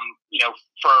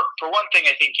 For one thing,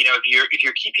 I think, if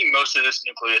you're keeping most of this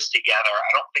nucleus together, I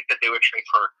don't think that they would trade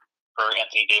for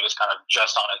Anthony Davis kind of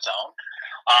just on its own.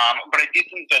 But I do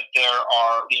think that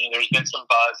there's been some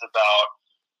buzz about,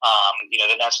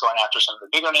 the Nets going after some of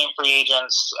the bigger name free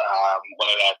agents,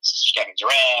 whether that's Kevin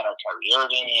Durant or Kyrie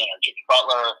Irving or Jimmy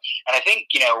Butler. And I think,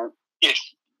 if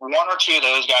one or two of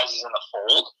those guys is in the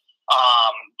fold,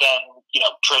 then,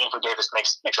 trading for Davis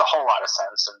makes a whole lot of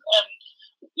sense and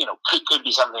could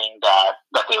be something that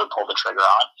they would pull the trigger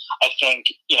on. I think,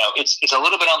 it's a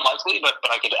little bit unlikely, but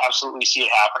I could absolutely see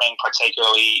it happening,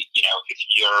 particularly, if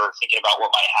you're thinking about what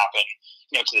might happen,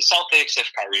 to the Celtics if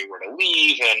Kyrie were to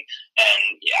leave. And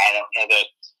I don't know that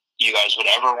you guys would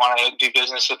ever want to do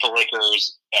business with the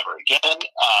Lakers ever again.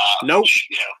 Nope. Which,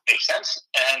 makes sense.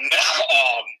 And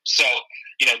so,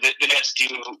 the Nets do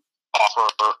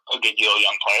offer a good deal of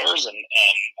young players. And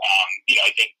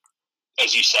I think,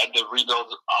 as you said, the rebuild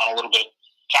on a little bit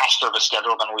faster of a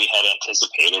schedule than we had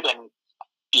anticipated. And,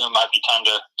 it might be time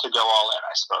to go all in,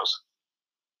 I suppose.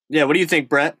 Yeah, what do you think,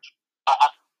 Brett?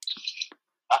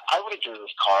 I would agree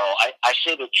with Carl. I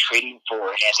say that trading for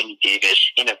Anthony Davis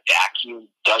in a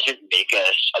vacuum doesn't make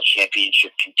us a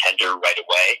championship contender right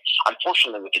away.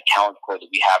 Unfortunately, with the talent core that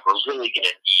we have, we're really going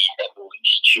to need at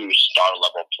least two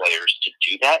star-level players to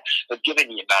do that. But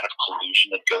given the amount of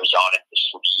collusion that goes on in this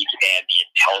league and the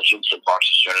intelligence that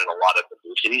Mark's shown in a lot of the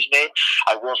moves that he's made,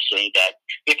 I will say that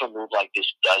if a move like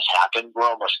this does happen, we're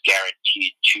almost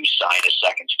guaranteed to sign a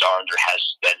second star, and there has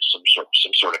been some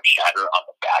sort of chatter on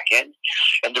the back end.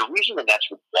 And the reason the Nets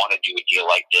would want to do a deal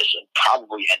like this and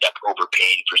probably end up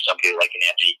overpaying for somebody like an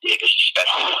Anthony Davis,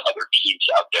 especially with other teams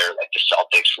out there like the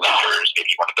Celtics, Lakers, maybe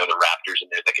you want to throw the Raptors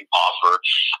in there that can offer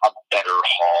a better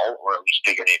haul or at least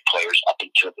bigger name players up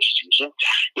until the season,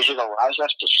 is it allows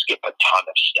us to skip a ton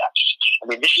of steps.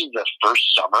 I mean, this is the first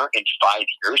summer in 5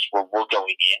 years where we're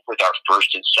going in with our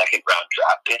first and second round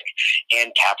draft pick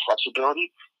and cap flexibility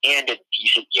and a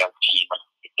decent young team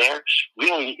there.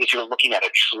 Really, if you're looking at a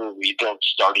true rebuild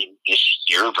starting this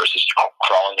year versus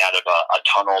crawling out of a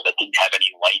tunnel that didn't have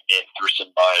any light in it through some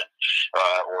mud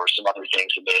or some other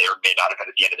things that may or may not have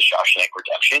been at the end of the Shawshank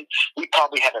Redemption, we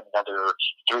probably have another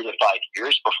 3 to 5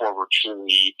 years before we're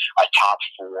truly a top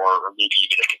 4 or maybe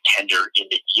even a contender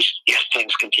in the East if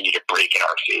things continue to break in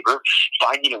our favor.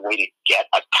 Finding a way to get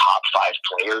a top 5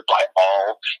 player by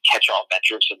all catch-all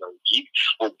metrics in the league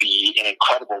would be an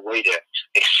incredible way to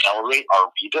accelerate our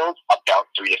rebuild about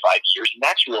 3 to 5 years. And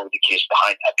that's really the case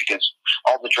behind that, because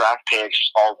all the draft picks,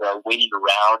 all the waiting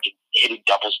around and hitting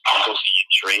doubles, singles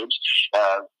in trades,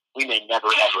 we may never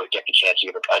ever get the chance to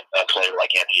get a player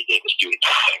like Anthony Davis doing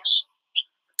those things.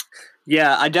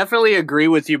 Yeah, I definitely agree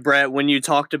with you, Brett, when you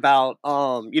talked about,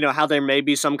 how there may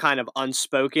be some kind of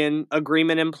unspoken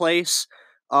agreement in place.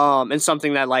 And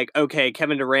something that, like, okay,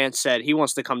 Kevin Durant said he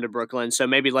wants to come to Brooklyn, so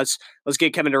maybe let's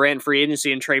get Kevin Durant in free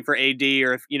agency and trade for AD,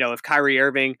 or if Kyrie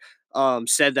Irving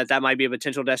said that might be a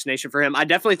potential destination for him. I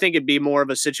definitely think it'd be more of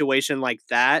a situation like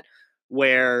that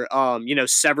where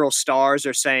several stars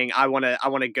are saying I want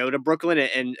to go to Brooklyn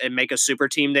and make a super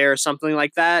team there or something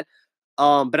like that.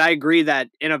 But I agree that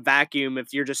in a vacuum,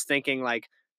 if you're just thinking like,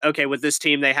 okay, with this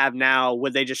team they have now,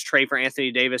 would they just trade for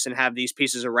Anthony Davis and have these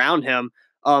pieces around him?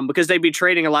 Because they'd be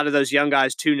trading a lot of those young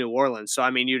guys to New Orleans. So, I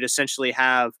mean, you'd essentially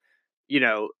have,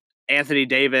 Anthony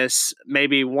Davis,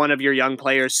 maybe one of your young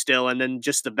players still, and then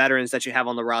just the veterans that you have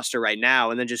on the roster right now,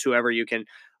 and then just whoever you can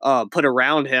put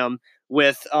around him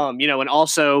with, and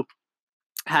also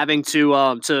having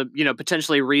to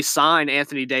potentially re-sign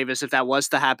Anthony Davis if that was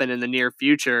to happen in the near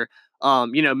future.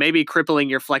 maybe crippling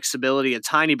your flexibility a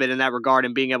tiny bit in that regard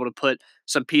and being able to put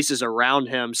some pieces around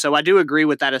him. So I do agree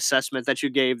with that assessment that you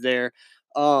gave there.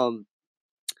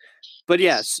 But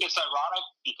yes, it's ironic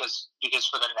because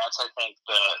for the Nets, I think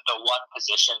the one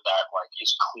position that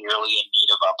is clearly in need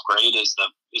of upgrade is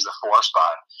the 4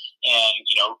 spot, and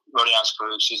Rodion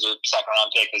Sparks, who's a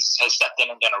second-round pick, has stepped in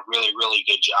and done a really, really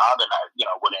good job, and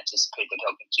I would anticipate that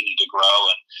he'll continue to grow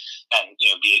and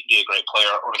be a great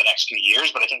player over the next few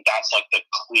years. But I think that's the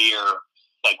clear,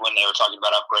 when they were talking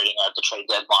about upgrading at the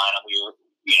trade deadline, and we were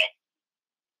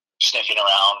sniffing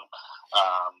around.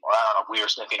 Or I don't know if we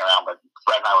were sniffing around, but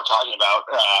Brett and I were talking about,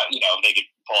 they could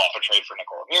pull off a trade for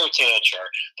Nikola Mirotic or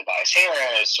Tobias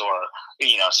Harris or,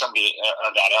 somebody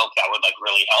of that ilk that would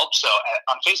really help. So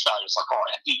on face value, it's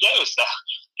Anthony Davis,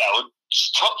 that would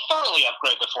thoroughly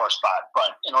upgrade the 4 spot.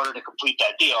 But in order to complete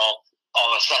that deal,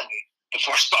 all of a sudden, the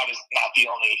 4 spot is not the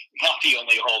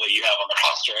only hole that you have on the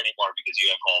roster anymore, because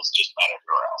you have holes just about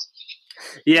everywhere else.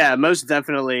 Yeah, most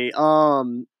definitely.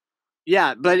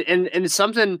 Yeah, but and it's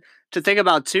something to think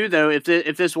about too, though. If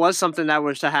this was something that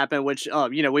was to happen, which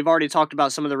we've already talked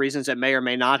about some of the reasons it may or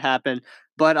may not happen,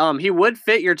 but he would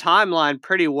fit your timeline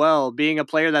pretty well, being a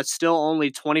player that's still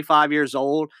only 25 years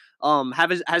old.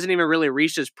 Hasn't even really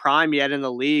reached his prime yet in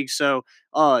the league. So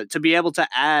to be able to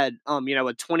add a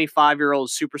 25-year-old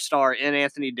superstar in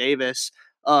Anthony Davis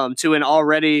to an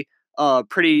already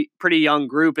pretty young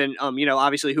group, and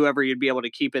obviously whoever you'd be able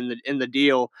to keep in the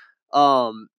deal.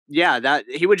 Yeah, that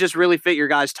he would just really fit your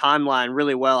guys' timeline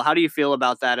really well. How do you feel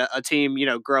about that? A team,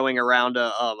 growing around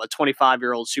a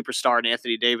 25-year-old superstar in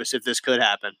Anthony Davis, if this could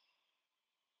happen?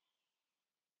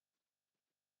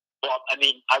 Well,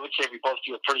 I would say we both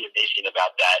feel pretty amazing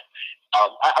about that.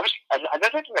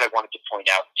 Another thing that I wanted to point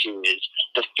out too is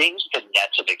the things the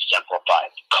Nets have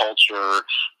exemplified: culture,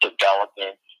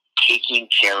 development, taking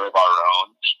care of our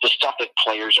own, the stuff that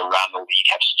players around the league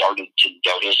have started to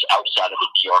notice outside of the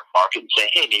New York market and say,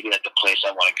 hey, maybe that's the place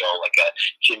I want to go, like a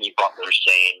Jimmy Butler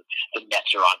saying the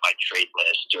Nets are on my trade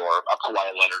list, or a Kawhi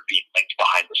Leonard being linked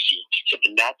behind the scenes to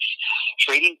the Nets.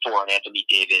 Trading for an Anthony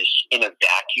Davis in a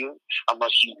vacuum,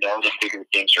 unless you know that bigger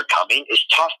things are coming, is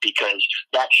tough, because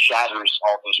that shatters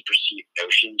all those perceived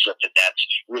notions of the Nets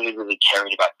really, really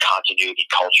caring about continuity,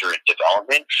 culture, and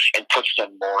development, and puts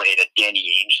them more in a Danny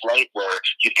Ainge light, where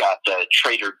you've got the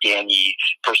Trader Danny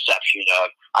perception of,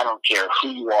 I don't care who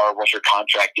you are, what your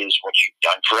contract is, what you've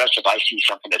done for us. If I see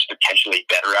something that's potentially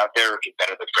better out there, or can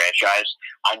better the franchise,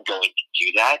 I'm going to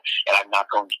do that, and I'm not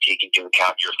going to take into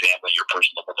account your family, your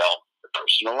personal development, your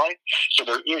personal life. So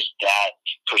there is that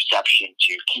perception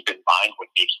to keep in mind when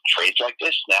making trades like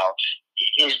this. Now,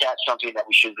 is that something that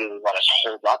we should really let us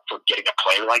hold up for getting a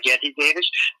player like Anthony Davis?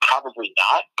 Probably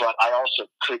not, but I also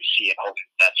could see it holding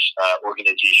that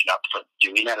organization up for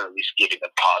doing that, or at least giving them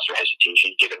pause or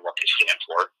hesitation, given what they stand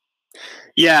for.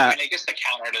 Yeah. I guess the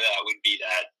counter to that would be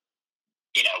that,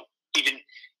 even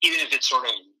if it sort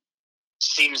of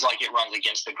seems like it runs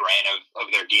against the grain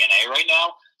of their DNA right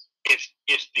now,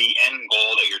 if the end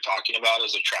goal that you're talking about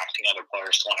is attracting other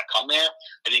players to want to come there,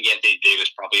 I think Anthony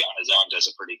Davis probably on his own does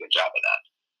a pretty good job of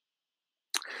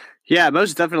that. Yeah,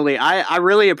 most definitely. I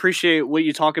really appreciate what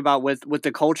you talk about with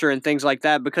the culture and things like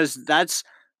that, because that's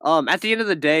at the end of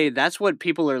the day, that's what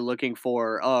people are looking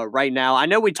for right now. I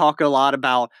know we talk a lot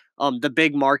about the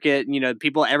big market,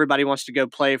 everybody wants to go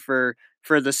play for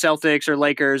the Celtics or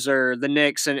Lakers or the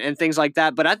Knicks and things like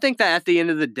that, but I think that at the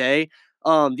end of the day,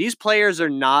 these players are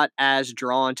not as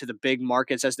drawn to the big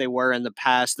markets as they were in the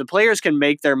past. The players can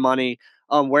make their money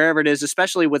wherever it is,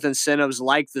 especially with incentives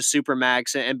like the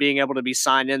Supermax and being able to be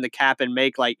signed in the cap and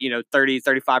make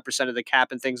 30-35% of the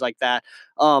cap and things like that.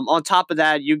 On top of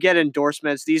that, you get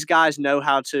endorsements. These guys know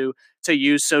how to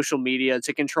use social media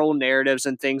to control narratives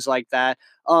and things like that.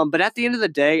 But at the end of the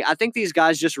day, I think these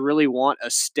guys just really want a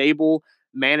stable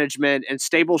management and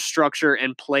stable structure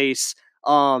in place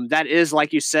that is,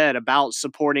 like you said, about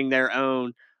supporting their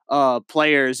own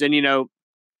players, and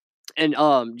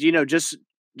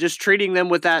just treating them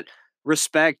with that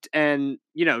respect, and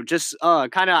just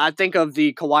kind of, I think of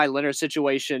the Kawhi Leonard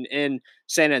situation in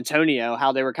San Antonio,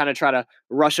 how they were kind of trying to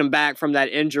rush him back from that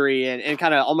injury and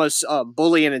kind of almost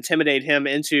bully and intimidate him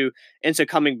into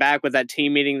coming back with that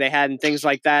team meeting they had and things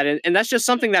like that, and that's just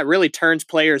something that really turns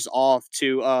players off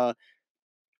to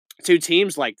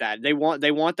teams like that. They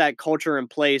want that culture in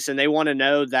place, and they want to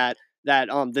know that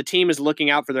the team is looking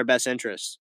out for their best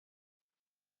interests.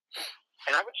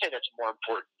 And I would say that's more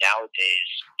important nowadays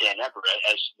than ever,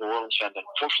 as New Orleans fans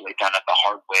unfortunately found out the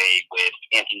hard way with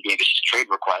Anthony Davis's trade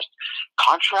request.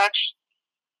 Contracts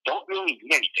don't really mean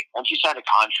anything. Once you sign a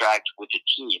contract with a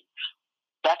team,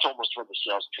 that's almost where the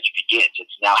sales pitch begins.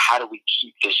 It's now, how do we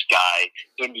keep this guy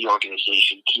in the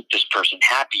organization, keep this person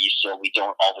happy, so we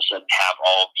don't all of a sudden have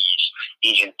all of these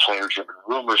agent player-driven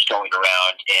rumors going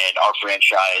around, and our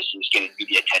franchise is getting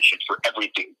media attention for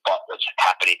everything but what's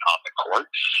happening on the court.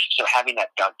 So having that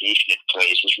foundation in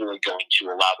place is really going to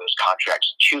allow those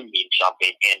contracts to mean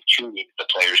something, and to mean that the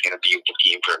player is going to be with the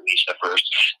team for at least the first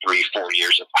 3-4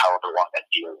 years of however long that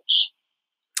deal is.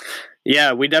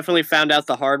 Yeah, we definitely found out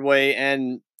the hard way,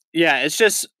 and yeah, it's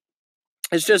just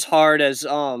hard as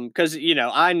because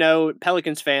I know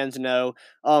Pelicans fans know,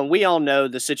 we all know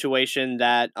the situation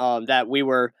that that we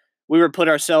were put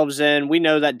ourselves in. We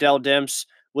know that Dell Demps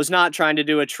was not trying to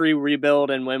do a true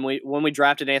rebuild, and when we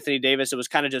drafted Anthony Davis, it was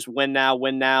kind of just win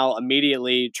now,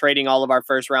 immediately trading all of our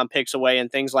first round picks away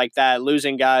and things like that,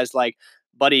 losing guys like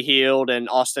Buddy Hield and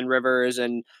Austin Rivers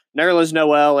and Nerlens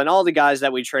Noel and all the guys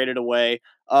that we traded away,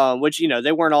 which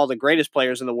they weren't all the greatest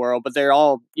players in the world, but they're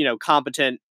all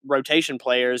competent rotation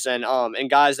players and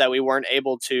guys that we weren't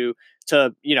able to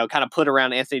kind of put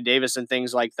around Anthony Davis and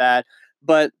things like that.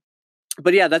 But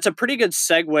yeah, that's a pretty good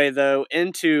segue though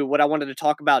into what I wanted to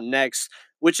talk about next,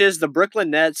 which is the Brooklyn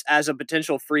Nets as a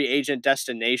potential free agent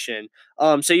destination.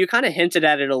 So you kind of hinted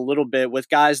at it a little bit with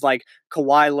guys like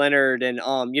Kawhi Leonard and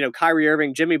Kyrie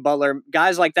Irving, Jimmy Butler,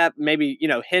 guys like that, maybe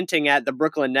hinting at the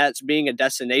Brooklyn Nets being a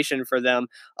destination for them.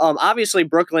 Obviously,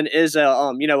 Brooklyn is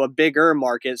a bigger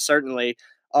market, certainly.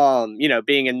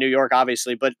 Being in New York,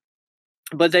 obviously, but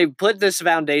they've put this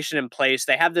foundation in place.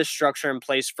 They have this structure in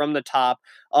place from the top.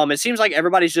 It seems like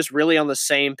everybody's just really on the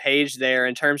same page there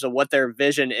in terms of what their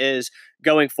vision is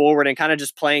going forward and kind of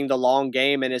just playing the long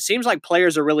game. And it seems like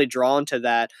players are really drawn to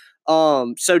that.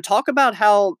 So talk about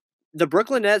how the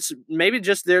Brooklyn Nets, maybe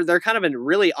just they're kind of a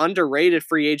really underrated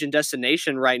free agent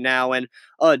destination right now. And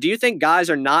do you think guys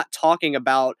are not talking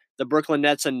about the Brooklyn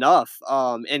Nets enough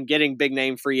and getting big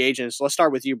name free agents? Let's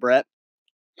start with you, Brett.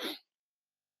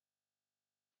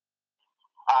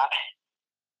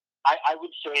 I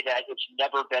would say that it's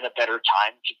never been a better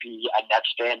time to be a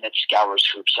Nets fan that scours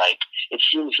hoops. Like, it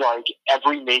seems like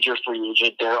every major free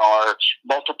agent, there are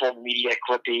multiple media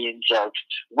clippings of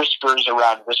whispers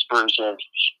around whispers of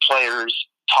players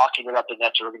talking about the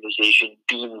Nets organization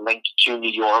being linked to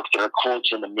New York. There are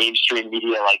quotes in the mainstream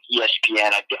media like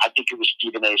ESPN. I think it was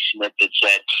Stephen A. Smith that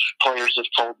said, players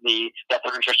have told me that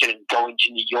they're interested in going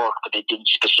to New York, but they didn't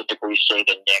specifically say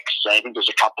the Knicks. I think there's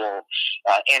a couple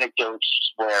anecdotes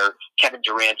where Kevin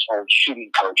Durant's old shooting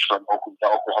coach from the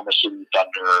Oklahoma City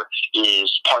Thunder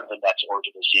is part of the Nets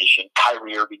organization.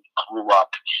 Kyrie Irving grew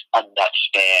up a Nets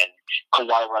fan. Kawhi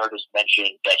Leonard has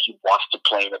mentioned that he wants to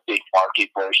play in a big market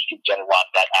where he can get a lot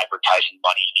of that advertising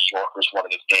money. New York was one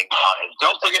of the things on it.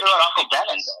 Don't forget about Uncle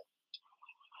Dennis.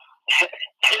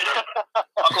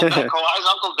 Kawhi's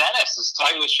Uncle Dennis is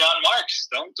tied with Sean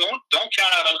Marks. Don't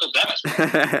count out Uncle Dennis.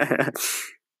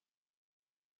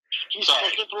 He's the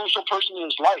most influential person in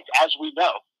his life, as we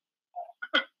know.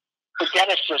 The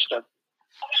Dennis system.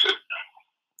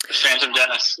 Phantom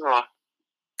Dennis.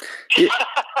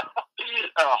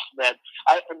 Oh man!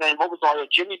 And then what was all that?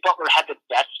 Jimmy Butler had the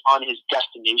bets on his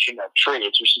destination of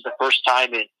trades, which is the first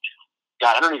time in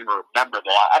God, I don't even remember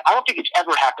though. I don't think it's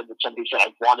ever happened that somebody said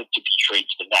I wanted to be traded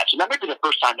to the Nets, and that might be the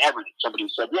first time ever that somebody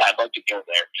said, "Yeah, I'd like to go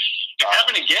there." It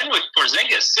happened again with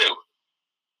Porzingis too.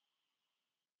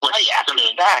 After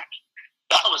the fact,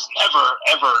 that was never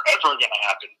going to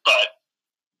happen, but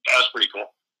that was pretty cool.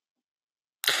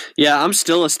 Yeah, I'm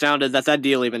still astounded that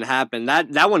deal even happened.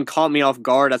 That one caught me off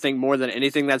guard, I think, more than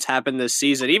anything that's happened this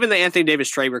season. Even the Anthony Davis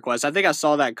trade request, I think I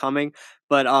saw that coming.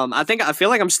 But I feel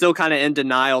like I'm still kind of in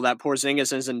denial that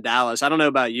Porzingis is in Dallas. I don't know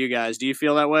about you guys. Do you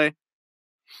feel that way?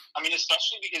 I mean,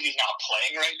 especially because he's not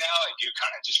playing right now, I do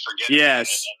kind of just forget.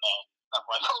 Yes. And then I'm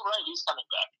like, oh, right, he's coming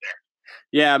back there.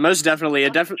 Yeah, most definitely.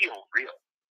 It definitely feel real.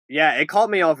 Yeah, it caught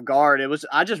me off guard.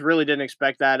 I just really didn't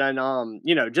expect that. And,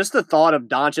 just the thought of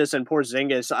Doncic and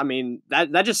Porzingis, I mean,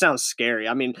 that just sounds scary.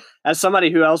 I mean, as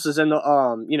somebody who else is in the,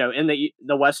 in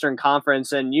the Western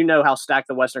Conference, and how stacked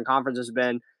the Western Conference has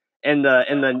been in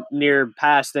the near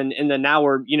past, and now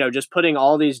we're, just putting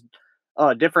all these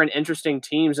different interesting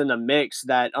teams in the mix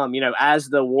that, as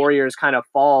the Warriors kind of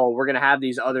fall, we're going to have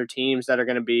these other teams that are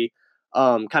going to be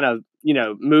kind of,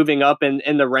 moving up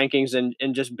in the rankings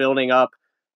and just building up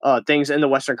things in the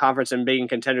Western Conference and being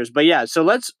contenders. But yeah, so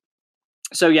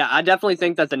I definitely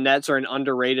think that the Nets are an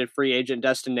underrated free agent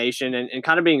destination and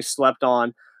kind of being slept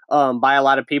on by a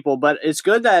lot of people. But it's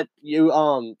good that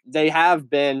they have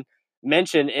been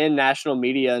mentioned in national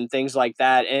media and things like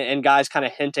that, and guys kind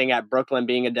of hinting at Brooklyn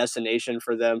being a destination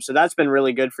for them. So that's been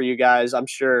really good for you guys, I'm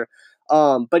sure.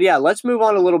 But yeah, let's move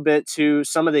on a little bit to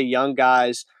some of the young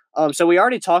guys So we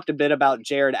already talked a bit about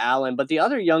Jared Allen, but the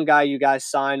other young guy you guys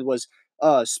signed was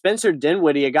Spencer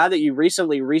Dinwiddie, a guy that you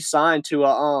recently re-signed to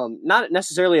a not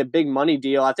necessarily a big money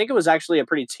deal. I think it was actually a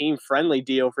pretty team-friendly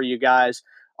deal for you guys,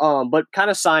 but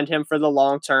kind of signed him for the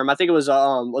long term. I think it was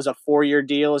a 4-year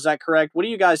deal. Is that correct? What do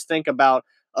you guys think about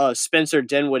Spencer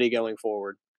Dinwiddie going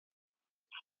forward?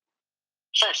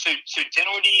 Sure. So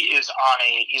Dinwiddie is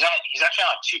he's actually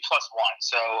on a 2+1.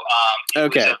 So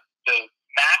Okay. The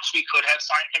max we could have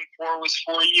signed him for was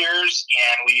 4 years,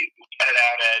 and we got it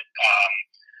out at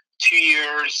 2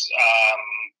 years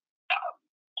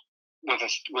with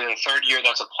a third year.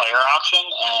 That's a player option,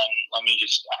 and let me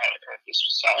just I have this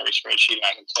salary spreadsheet, and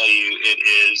I can tell you it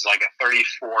is like a $34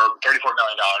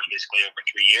 million basically over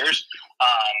 3 years.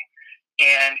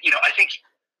 And I think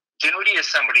Dinwiddie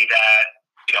is somebody that,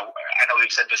 I know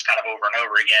we've said this kind of over and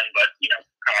over again, but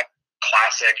kind of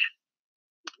classic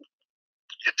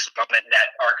moment net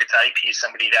archetype. He's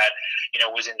somebody that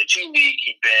was in the G League.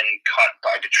 He'd been cut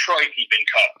by Detroit. He'd been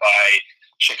cut by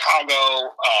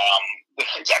Chicago.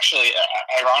 It's actually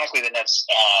ironically the Nets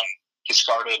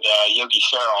discarded Yogi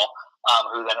Ferrell,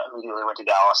 who then immediately went to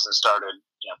Dallas and started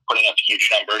putting up huge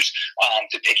numbers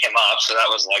to pick him up. So that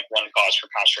was like one cause for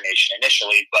consternation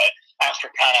initially. But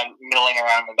after kind of middling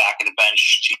around the back of the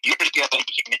bench 2 years ago, he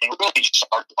came in and really just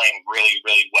started playing really,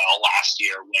 really well last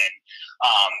year when,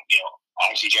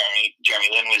 obviously Jeremy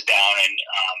Lin was down and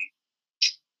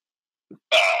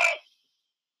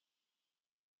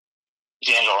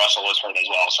D'Angelo Russell was hurt as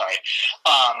well, sorry.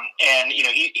 And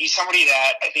he's somebody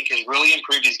that I think has really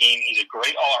improved his game. He's a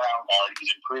great all-around guard.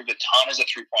 He's improved a ton as a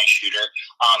three-point shooter.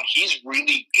 He's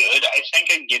really good, I think,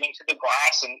 at getting to the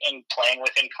glass and playing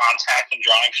within contact and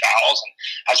drawing fouls, and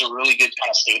has a really good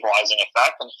kind of stabilizing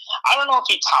effect. And I don't know if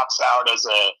he tops out as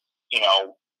a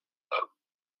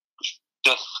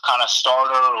fifth kind of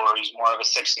starter, or he's more of a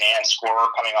six-man scorer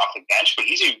coming off the bench, but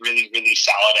he's a really, really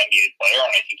solid NBA player, and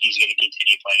I think he's going to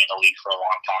continue playing in the league for a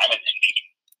long time and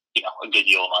making, a good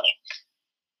deal of money.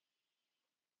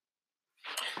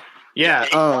 Yeah.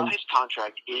 While his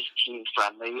contract is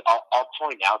team-friendly, I'll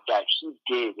point out that he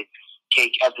did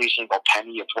take every single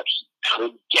penny of what he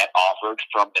could get offered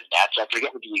from the Nets. I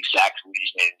forget what the exact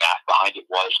reasoning and math behind it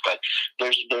was, but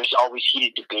there's always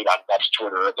heated debate on Nets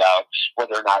Twitter about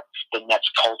whether or not the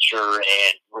Nets culture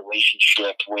and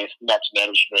relationship with Nets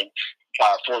management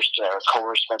forced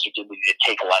coerce Spencer Dinwiddie to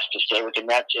take less to stay with the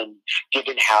Nets. And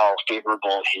given how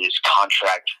favorable his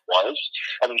contract was,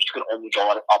 I think he could only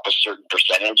go up a certain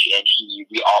percentage, and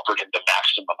we offered him the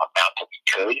maximum amount that we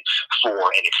could for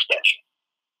an extension.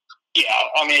 Yeah,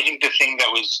 I mean, I think the thing that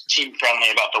was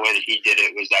team-friendly about the way that he did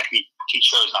it was that he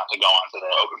chose not to go onto the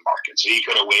open market. So he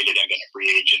could have waited and been a free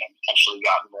agent and potentially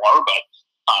gotten more, but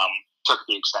took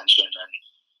the extension, and,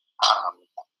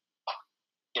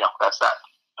 that's that.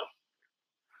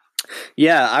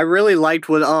 Yeah, I really liked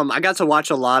what I got to watch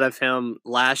a lot of him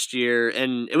last year,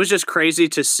 and it was just crazy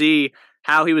to see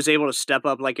how he was able to step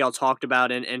up, like y'all talked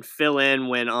about, and fill in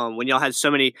when y'all had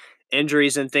so many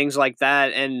injuries and things like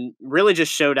that, and really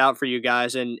just showed out for you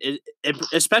guys, and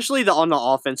especially on the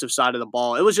offensive side of the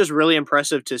ball. It was just really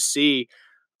impressive to see,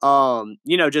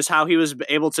 just how he was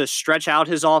able to stretch out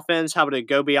his offense, how to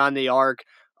go beyond the arc,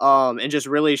 and just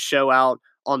really show out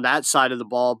on that side of the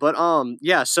ball. But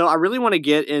yeah, so I really want to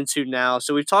get into now.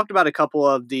 So we've talked about a couple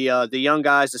of the young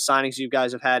guys, the signings you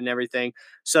guys have had and everything.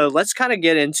 So let's kind of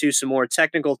get into some more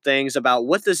technical things about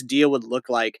what this deal would look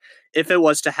like if it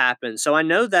was to happen. So I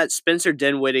know that Spencer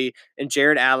Dinwiddie and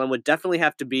Jared Allen would definitely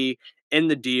have to be in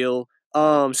the deal.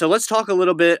 So let's talk a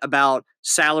little bit about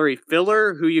salary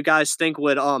filler, who you guys think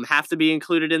would have to be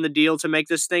included in the deal to make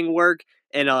this thing work,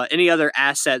 and any other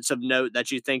assets of note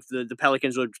that you think the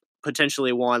Pelicans would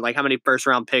potentially want, like how many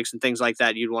first-round picks and things like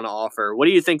that you'd want to offer. What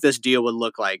do you think this deal would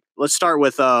look like? Let's start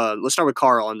with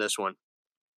Carl on this one.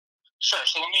 Sure.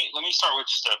 So let me start with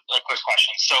just a quick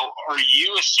question. So are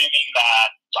you assuming that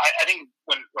I think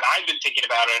when I've been thinking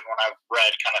about it, and when I've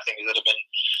read kind of things that have been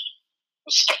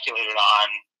speculated on,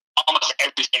 almost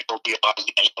every single deal has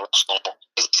the Russell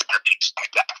as a centerpiece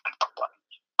like that.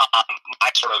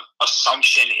 My sort of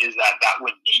assumption is that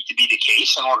would need to be the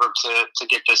case in order to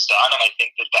get this done, and I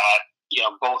think that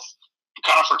both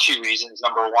kind of for two reasons.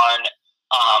 Number one,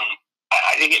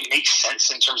 I think it makes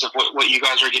sense in terms of what you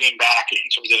guys are getting back in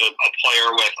terms of a player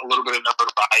with a little bit of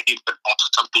notoriety, but also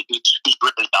somebody who's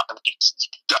really dominating since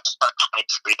he just turned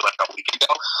 23 like a week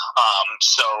ago.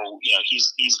 So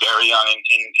he's very young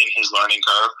in his learning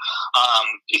curve.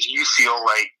 If you feel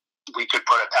like we could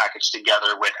put a package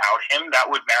together without him, that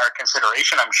would merit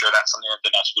consideration. I'm sure that's something that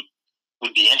the Nets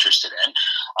would be interested in.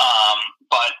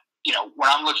 But when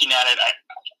I'm looking at it,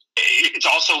 it's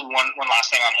also one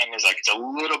last thing on him is like it's a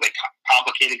little bit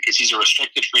complicated because he's a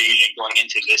restricted free agent going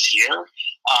into this year.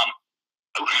 I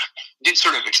did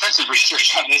sort of extensive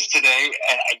research on this today,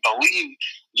 and I believe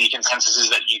the consensus is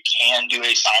that you can do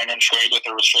a sign and trade with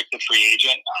a restricted free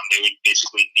agent. They would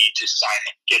basically need to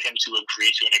get him to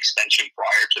agree to an extension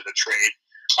prior to the trade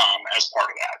as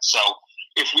part of that. So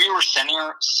if we were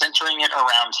centering it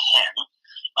around him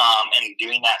and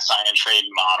doing that sign and trade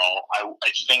model, I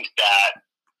think that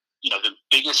the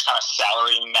biggest kind of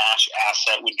salary match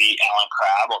asset would be Alan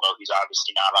Crabb, although he's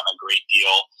obviously not on a great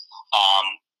deal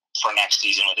for next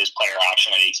season with his player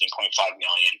option at $18.5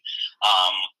 million.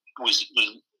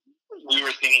 We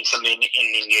were thinking something in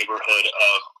the neighborhood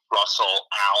of Russell,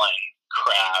 Allen,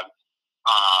 Crabb,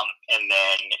 and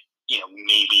then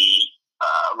maybe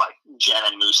like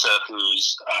Janan Musa,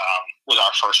 who's was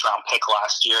our first round pick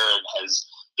last year and has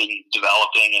been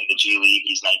developing in the G League.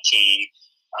 He's 19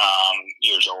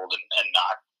 years old and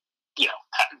not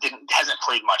hasn't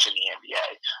played much in the NBA.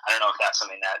 I don't know if that's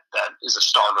something that is a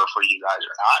starter for you guys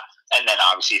or not. And then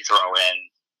obviously throw in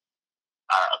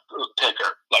a pick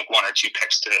or like one or two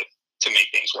picks to make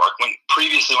things work.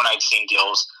 Previously when I'd seen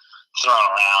deals thrown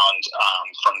around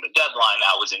from the deadline,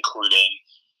 that was including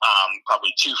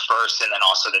probably 2 firsts and then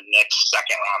also the Knicks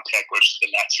second round pick, which the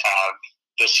Nets have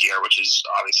this year, which is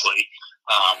obviously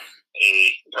a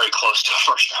very close to a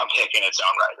first round pick in its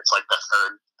own right. It's like the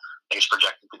third. It's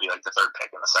projected to be like the third pick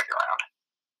in the second round.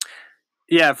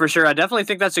 Yeah, for sure. I definitely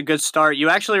think that's a good start. You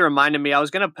actually reminded me, I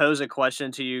was going to pose a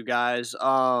question to you guys.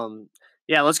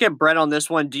 Yeah, let's get Brett on this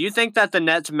one. Do you think that the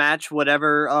Nets match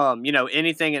whatever,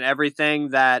 anything and everything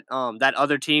that that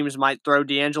other teams might throw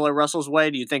D'Angelo Russell's way?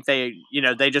 Do you think they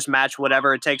just match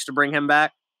whatever it takes to bring him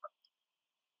back?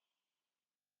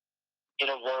 In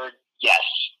a word, yes.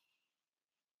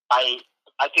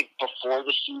 I think before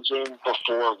the season,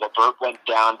 before LeVert went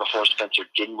down, before Spencer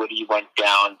Dinwiddie went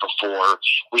down, before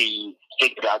we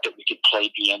figured out that we could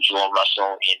play D'Angelo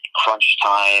Russell in crunch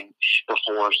time,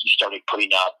 before he started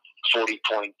putting up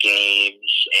 40-point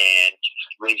games and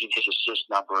raising his assist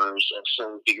numbers and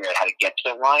slowly figuring out how to get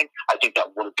to the line, I think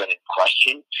that would have been in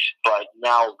question. But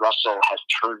now Russell has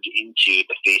turned into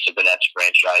the face of the Nets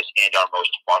franchise and our most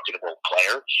marketable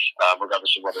player,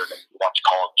 regardless of whether you want to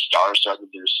call him a star. So I think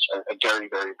there's a very,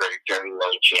 very, very, very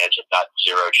low chance, if not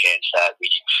zero chance, that we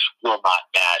will not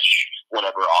match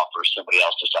whatever offer somebody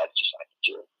else decides to sign him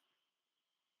to.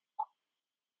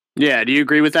 Yeah, do you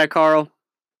agree with that, Carl?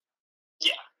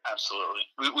 Absolutely.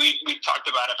 We talked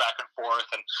about it back and forth,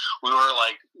 and we were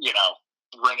like,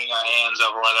 wringing our hands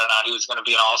over whether or not he was going to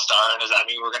be an all-star, and does that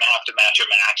mean we're going to have to match a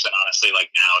max? And honestly, like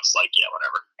now it's like, yeah,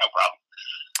 whatever, no problem.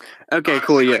 Okay, honestly,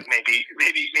 cool. Yeah. Like maybe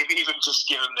even just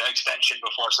give him the extension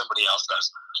before somebody else does.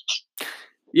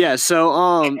 Yeah. So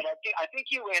and I think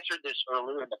you answered this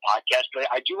earlier in the podcast, but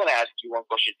I do want to ask you one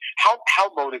question. How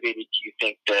motivated do you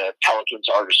think the Pelicans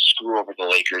are to screw over the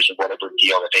Lakers in whatever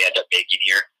deal that they end up making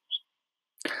here?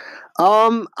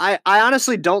 I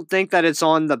honestly don't think that it's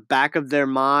on the back of their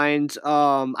mind.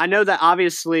 I know that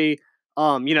obviously,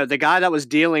 the guy that was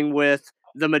dealing with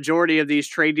the majority of these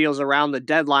trade deals around the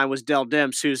deadline was Dell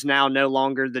Demps, who's now no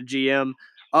longer the GM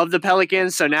of the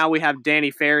Pelicans. So now we have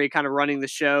Danny Ferry kind of running the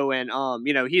show, and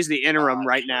he's the interim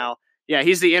right now. Yeah,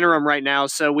 he's the interim right now.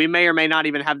 So we may or may not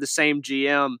even have the same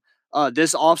GM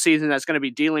this offseason that's going to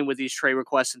be dealing with these trade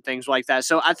requests and things like that.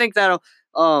 So I think that'll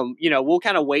we'll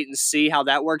kind of wait and see how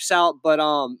that works out. But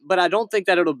I don't think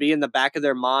that it'll be in the back of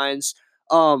their minds.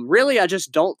 Really, I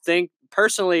just don't think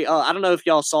personally. I don't know if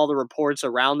y'all saw the reports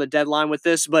around the deadline with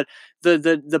this, but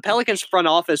the Pelicans front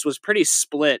office was pretty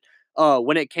split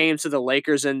when it came to the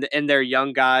Lakers and their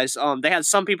young guys. They had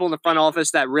some people in the front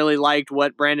office that really liked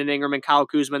what Brandon Ingram and Kyle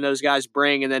Kuzma and those guys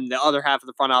bring, and then the other half of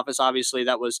the front office, obviously,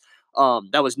 that was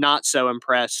not so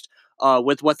impressed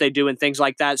with what they do and things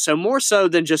like that. So more so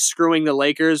than just screwing the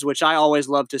Lakers, which I always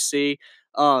love to see.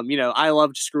 I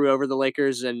love to screw over the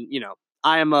Lakers, and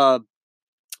I am a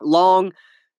long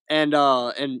and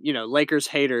Lakers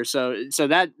hater. So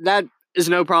that is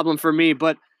no problem for me.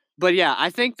 But yeah, I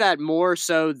think that more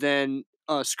so than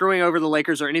screwing over the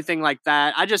Lakers or anything like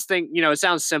that, I just think, it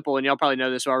sounds simple and y'all probably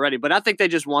know this already, but I think they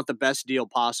just want the best deal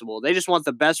possible. They just want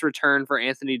the best return for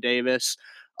Anthony Davis.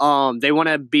 They want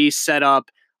to be set up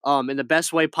in the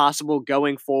best way possible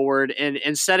going forward,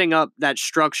 and setting up that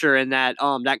structure and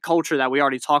that culture that we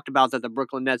already talked about that the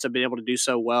Brooklyn Nets have been able to do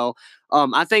so well.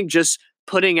 I think just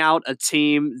putting out a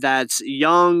team that's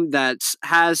young, that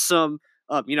has some,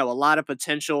 a lot of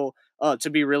potential to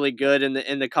be really good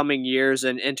in the coming years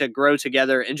and to grow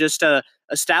together and just to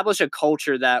establish a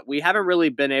culture that we haven't really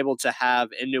been able to have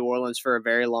in New Orleans for a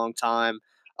very long time.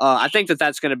 I think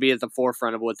that's going to be at the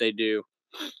forefront of what they do.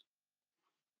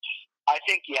 I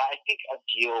think a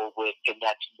deal with the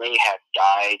Nets may have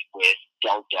died with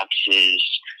Del Dempsey's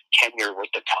tenure with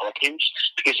the Pelicans,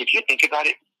 because if you think about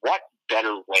it, what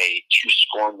better way to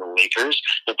scorn the Lakers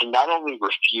than to not only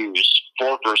refuse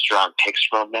 4 first-round picks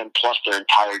from them, plus their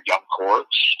entire young core,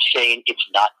 saying it's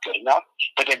not good enough,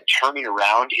 but then turning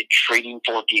around and trading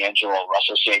for D'Angelo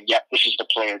Russell, saying, yep, this is the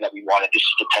player that we wanted. This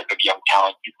is the type of young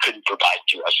talent you couldn't provide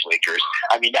to us, Lakers.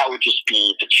 I mean, that would just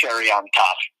be the cherry on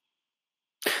top.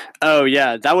 Oh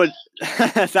yeah, that would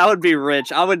that would be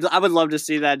rich. I would love to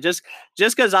see that. Just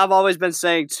because I've always been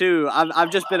saying too, I've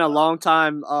just been a long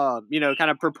time kind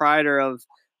of proprietor of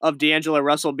D'Angelo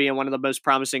Russell being one of the most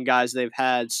promising guys they've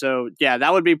had. So yeah,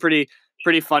 that would be pretty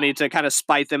funny to kind of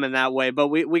spite them in that way. But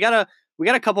we got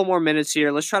a couple more minutes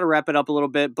here. Let's try to wrap it up a little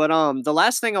bit. But the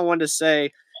last thing I wanted to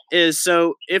say is,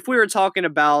 so if we were talking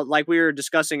about, like we were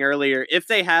discussing earlier, if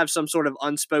they have some sort of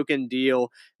unspoken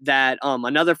deal that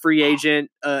another free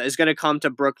agent is going to come to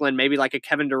Brooklyn, maybe like a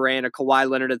Kevin Durant, a Kawhi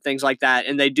Leonard, and things like that,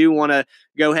 and they do want to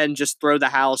go ahead and just throw the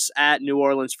house at New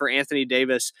Orleans for Anthony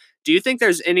Davis, do you think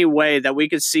there's any way that we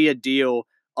could see a deal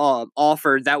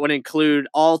offered that would include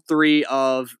all 3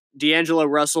 of D'Angelo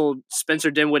Russell,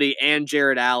 Spencer Dinwiddie, and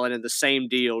Jarrett Allen in the same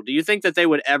deal? Do you think that they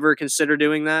would ever consider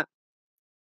doing that?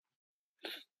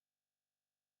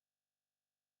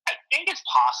 I think it's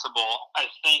possible. I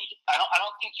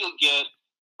don't think you'll get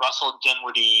Russell,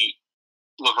 Dinwiddie,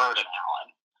 LeVert, and Allen.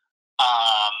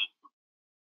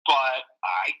 But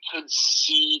I could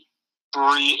see 3.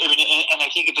 I mean, and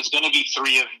I think if it's going to be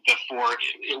 3 of the 4,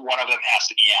 one of them has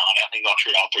to be Allen. I think they'll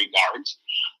trade all 3 guards.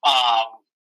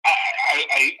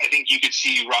 I think you could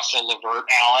see Russell, LeVert,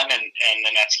 Allen, and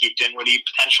the Nets keep Dinwiddie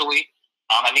potentially.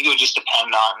 I think it would just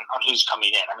depend on who's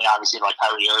coming in. I mean, obviously, like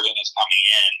Kyrie Irving is coming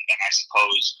in, then I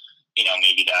suppose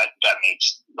maybe that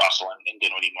makes Russell and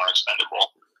Dinwiddie more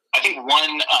expendable. I think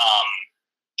one,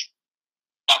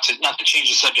 not to change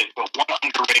the subject, but one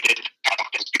underrated kind of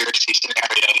conspiracy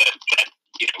scenario that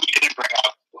we didn't bring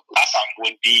up last time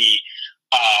would be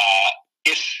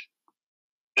if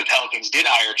the Pelicans did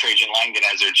hire Trajan Langdon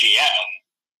as their GM,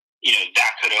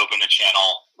 that could open a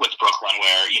channel with Brooklyn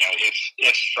where, if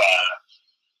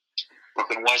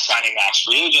Brooklyn was signing max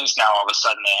free agents, now all of a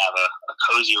sudden they have a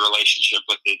cozy relationship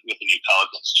with the new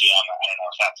Pelicans GM. I don't know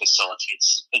if that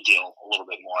facilitates a deal a little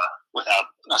bit more without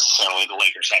necessarily the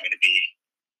Lakers having to be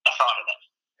a front of it.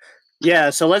 Yeah,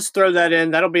 so let's throw that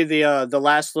in. That'll be the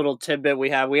last little tidbit we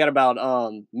have. We got about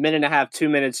minute and a half, 2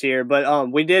 minutes here,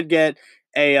 but we did get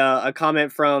a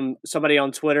comment from somebody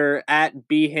on Twitter at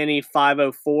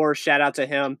bhenny504. Shout out to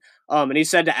him. And he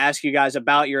said to ask you guys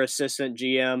about your assistant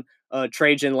GM,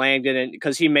 Trajan Langdon, and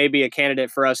because he may be a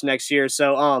candidate for us next year.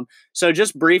 So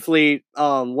just briefly,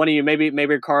 one of you,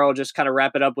 maybe Carl, just kind of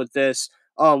wrap it up with this.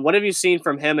 What have you seen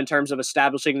from him in terms of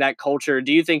establishing that culture?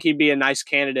 Do you think he'd be a nice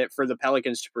candidate for the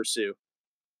Pelicans to pursue?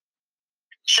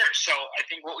 Sure. So I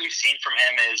think what we've seen from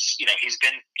him is, he's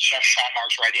been Sean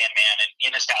Mark's right-hand man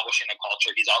in establishing the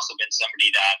culture. He's also been somebody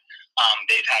that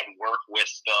they've had work with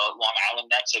the Long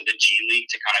Island Nets of the G League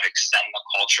to kind of extend the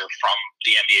culture from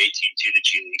the NBA team to the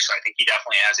G League. So I think he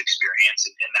definitely has experience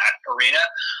in that arena.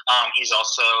 He's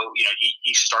also,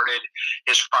 he started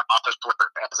his front office work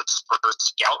as a Spurs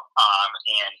scout,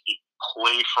 and he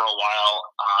played for a while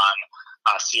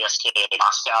on CSKA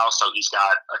Moscow. So he's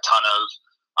got a ton of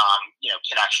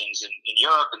connections in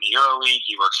Europe, in the EuroLeague.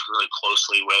 He works really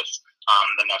closely with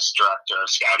the Nets director of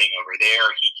scouting over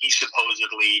there. He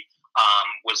supposedly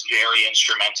was very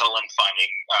instrumental in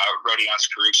finding Rodion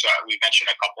Caruso. We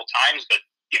mentioned a couple times, but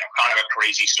kind of a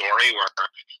crazy story where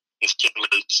this kid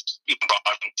was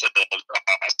brought into the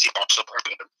Steve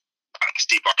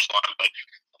Barcelona, but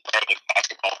where the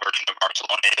basketball version of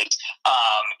Barcelona is,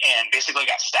 and basically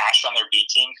got stashed on their B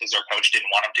team because their coach didn't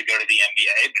want him to go to the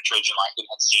NBA, but Trajan Langdon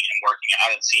had seen him working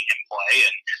out and seen him play,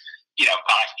 and kind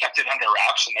of kept it under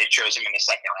wraps, and they chose him in the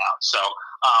second round. So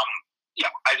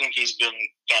I think he's been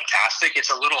fantastic.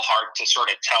 It's a little hard to sort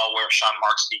of tell where Sean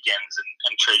Marks begins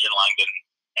and Trajan Langdon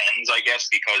ends, I guess,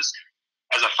 because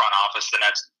as a front office, the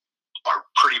Nets are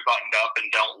pretty buttoned up and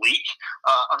don't leak,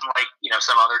 unlike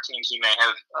some other teams you may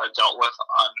have dealt with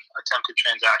on attempted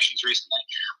transactions recently.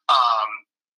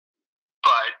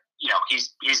 But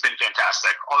he's been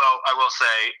fantastic. Although I will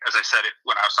say, as I said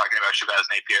when I was talking about Shabazz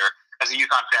Napier, as a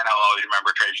UConn fan, I'll always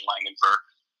remember Trajan Langdon for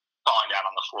falling down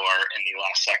on the floor in the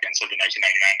last seconds of the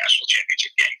 1999 national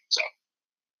championship game. So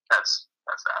that's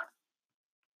that.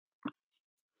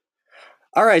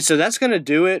 All right, so that's going to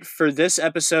do it for this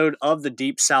episode of the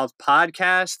Deep South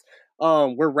podcast.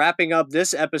 we're wrapping up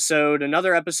this episode,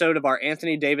 another episode of our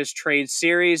Anthony Davis trade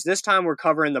series. This time we're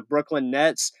covering the Brooklyn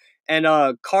Nets. And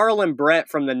Carl and Brett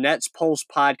from the Nets Pulse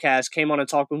podcast came on and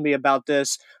talked with me about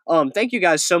this. Thank you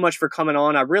guys so much for coming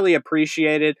on. I really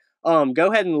appreciate it.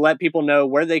 Go ahead and let people know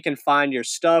where they can find your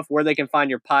stuff, where they can find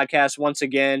your podcast once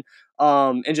again.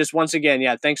 And just once again,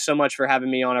 yeah, thanks so much for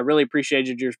having me on. I really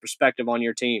appreciated your perspective on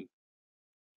your team.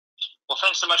 Well,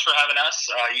 thanks so much for having us.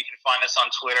 You can find us on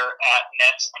Twitter at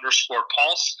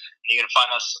Nets_Pulse. You can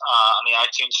find us on the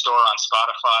iTunes Store, on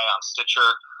Spotify, on Stitcher.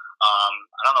 I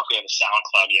don't know if we have a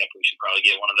SoundCloud yet, but we should probably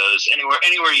get one of those.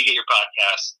 Anywhere you get your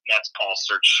podcast, Nets Pulse,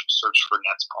 search for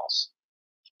Nets Pulse.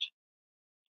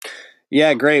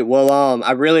 Yeah, great. Well,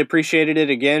 I really appreciated it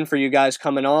again for you guys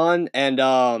coming on, and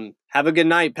have a good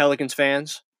night, Pelicans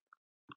fans.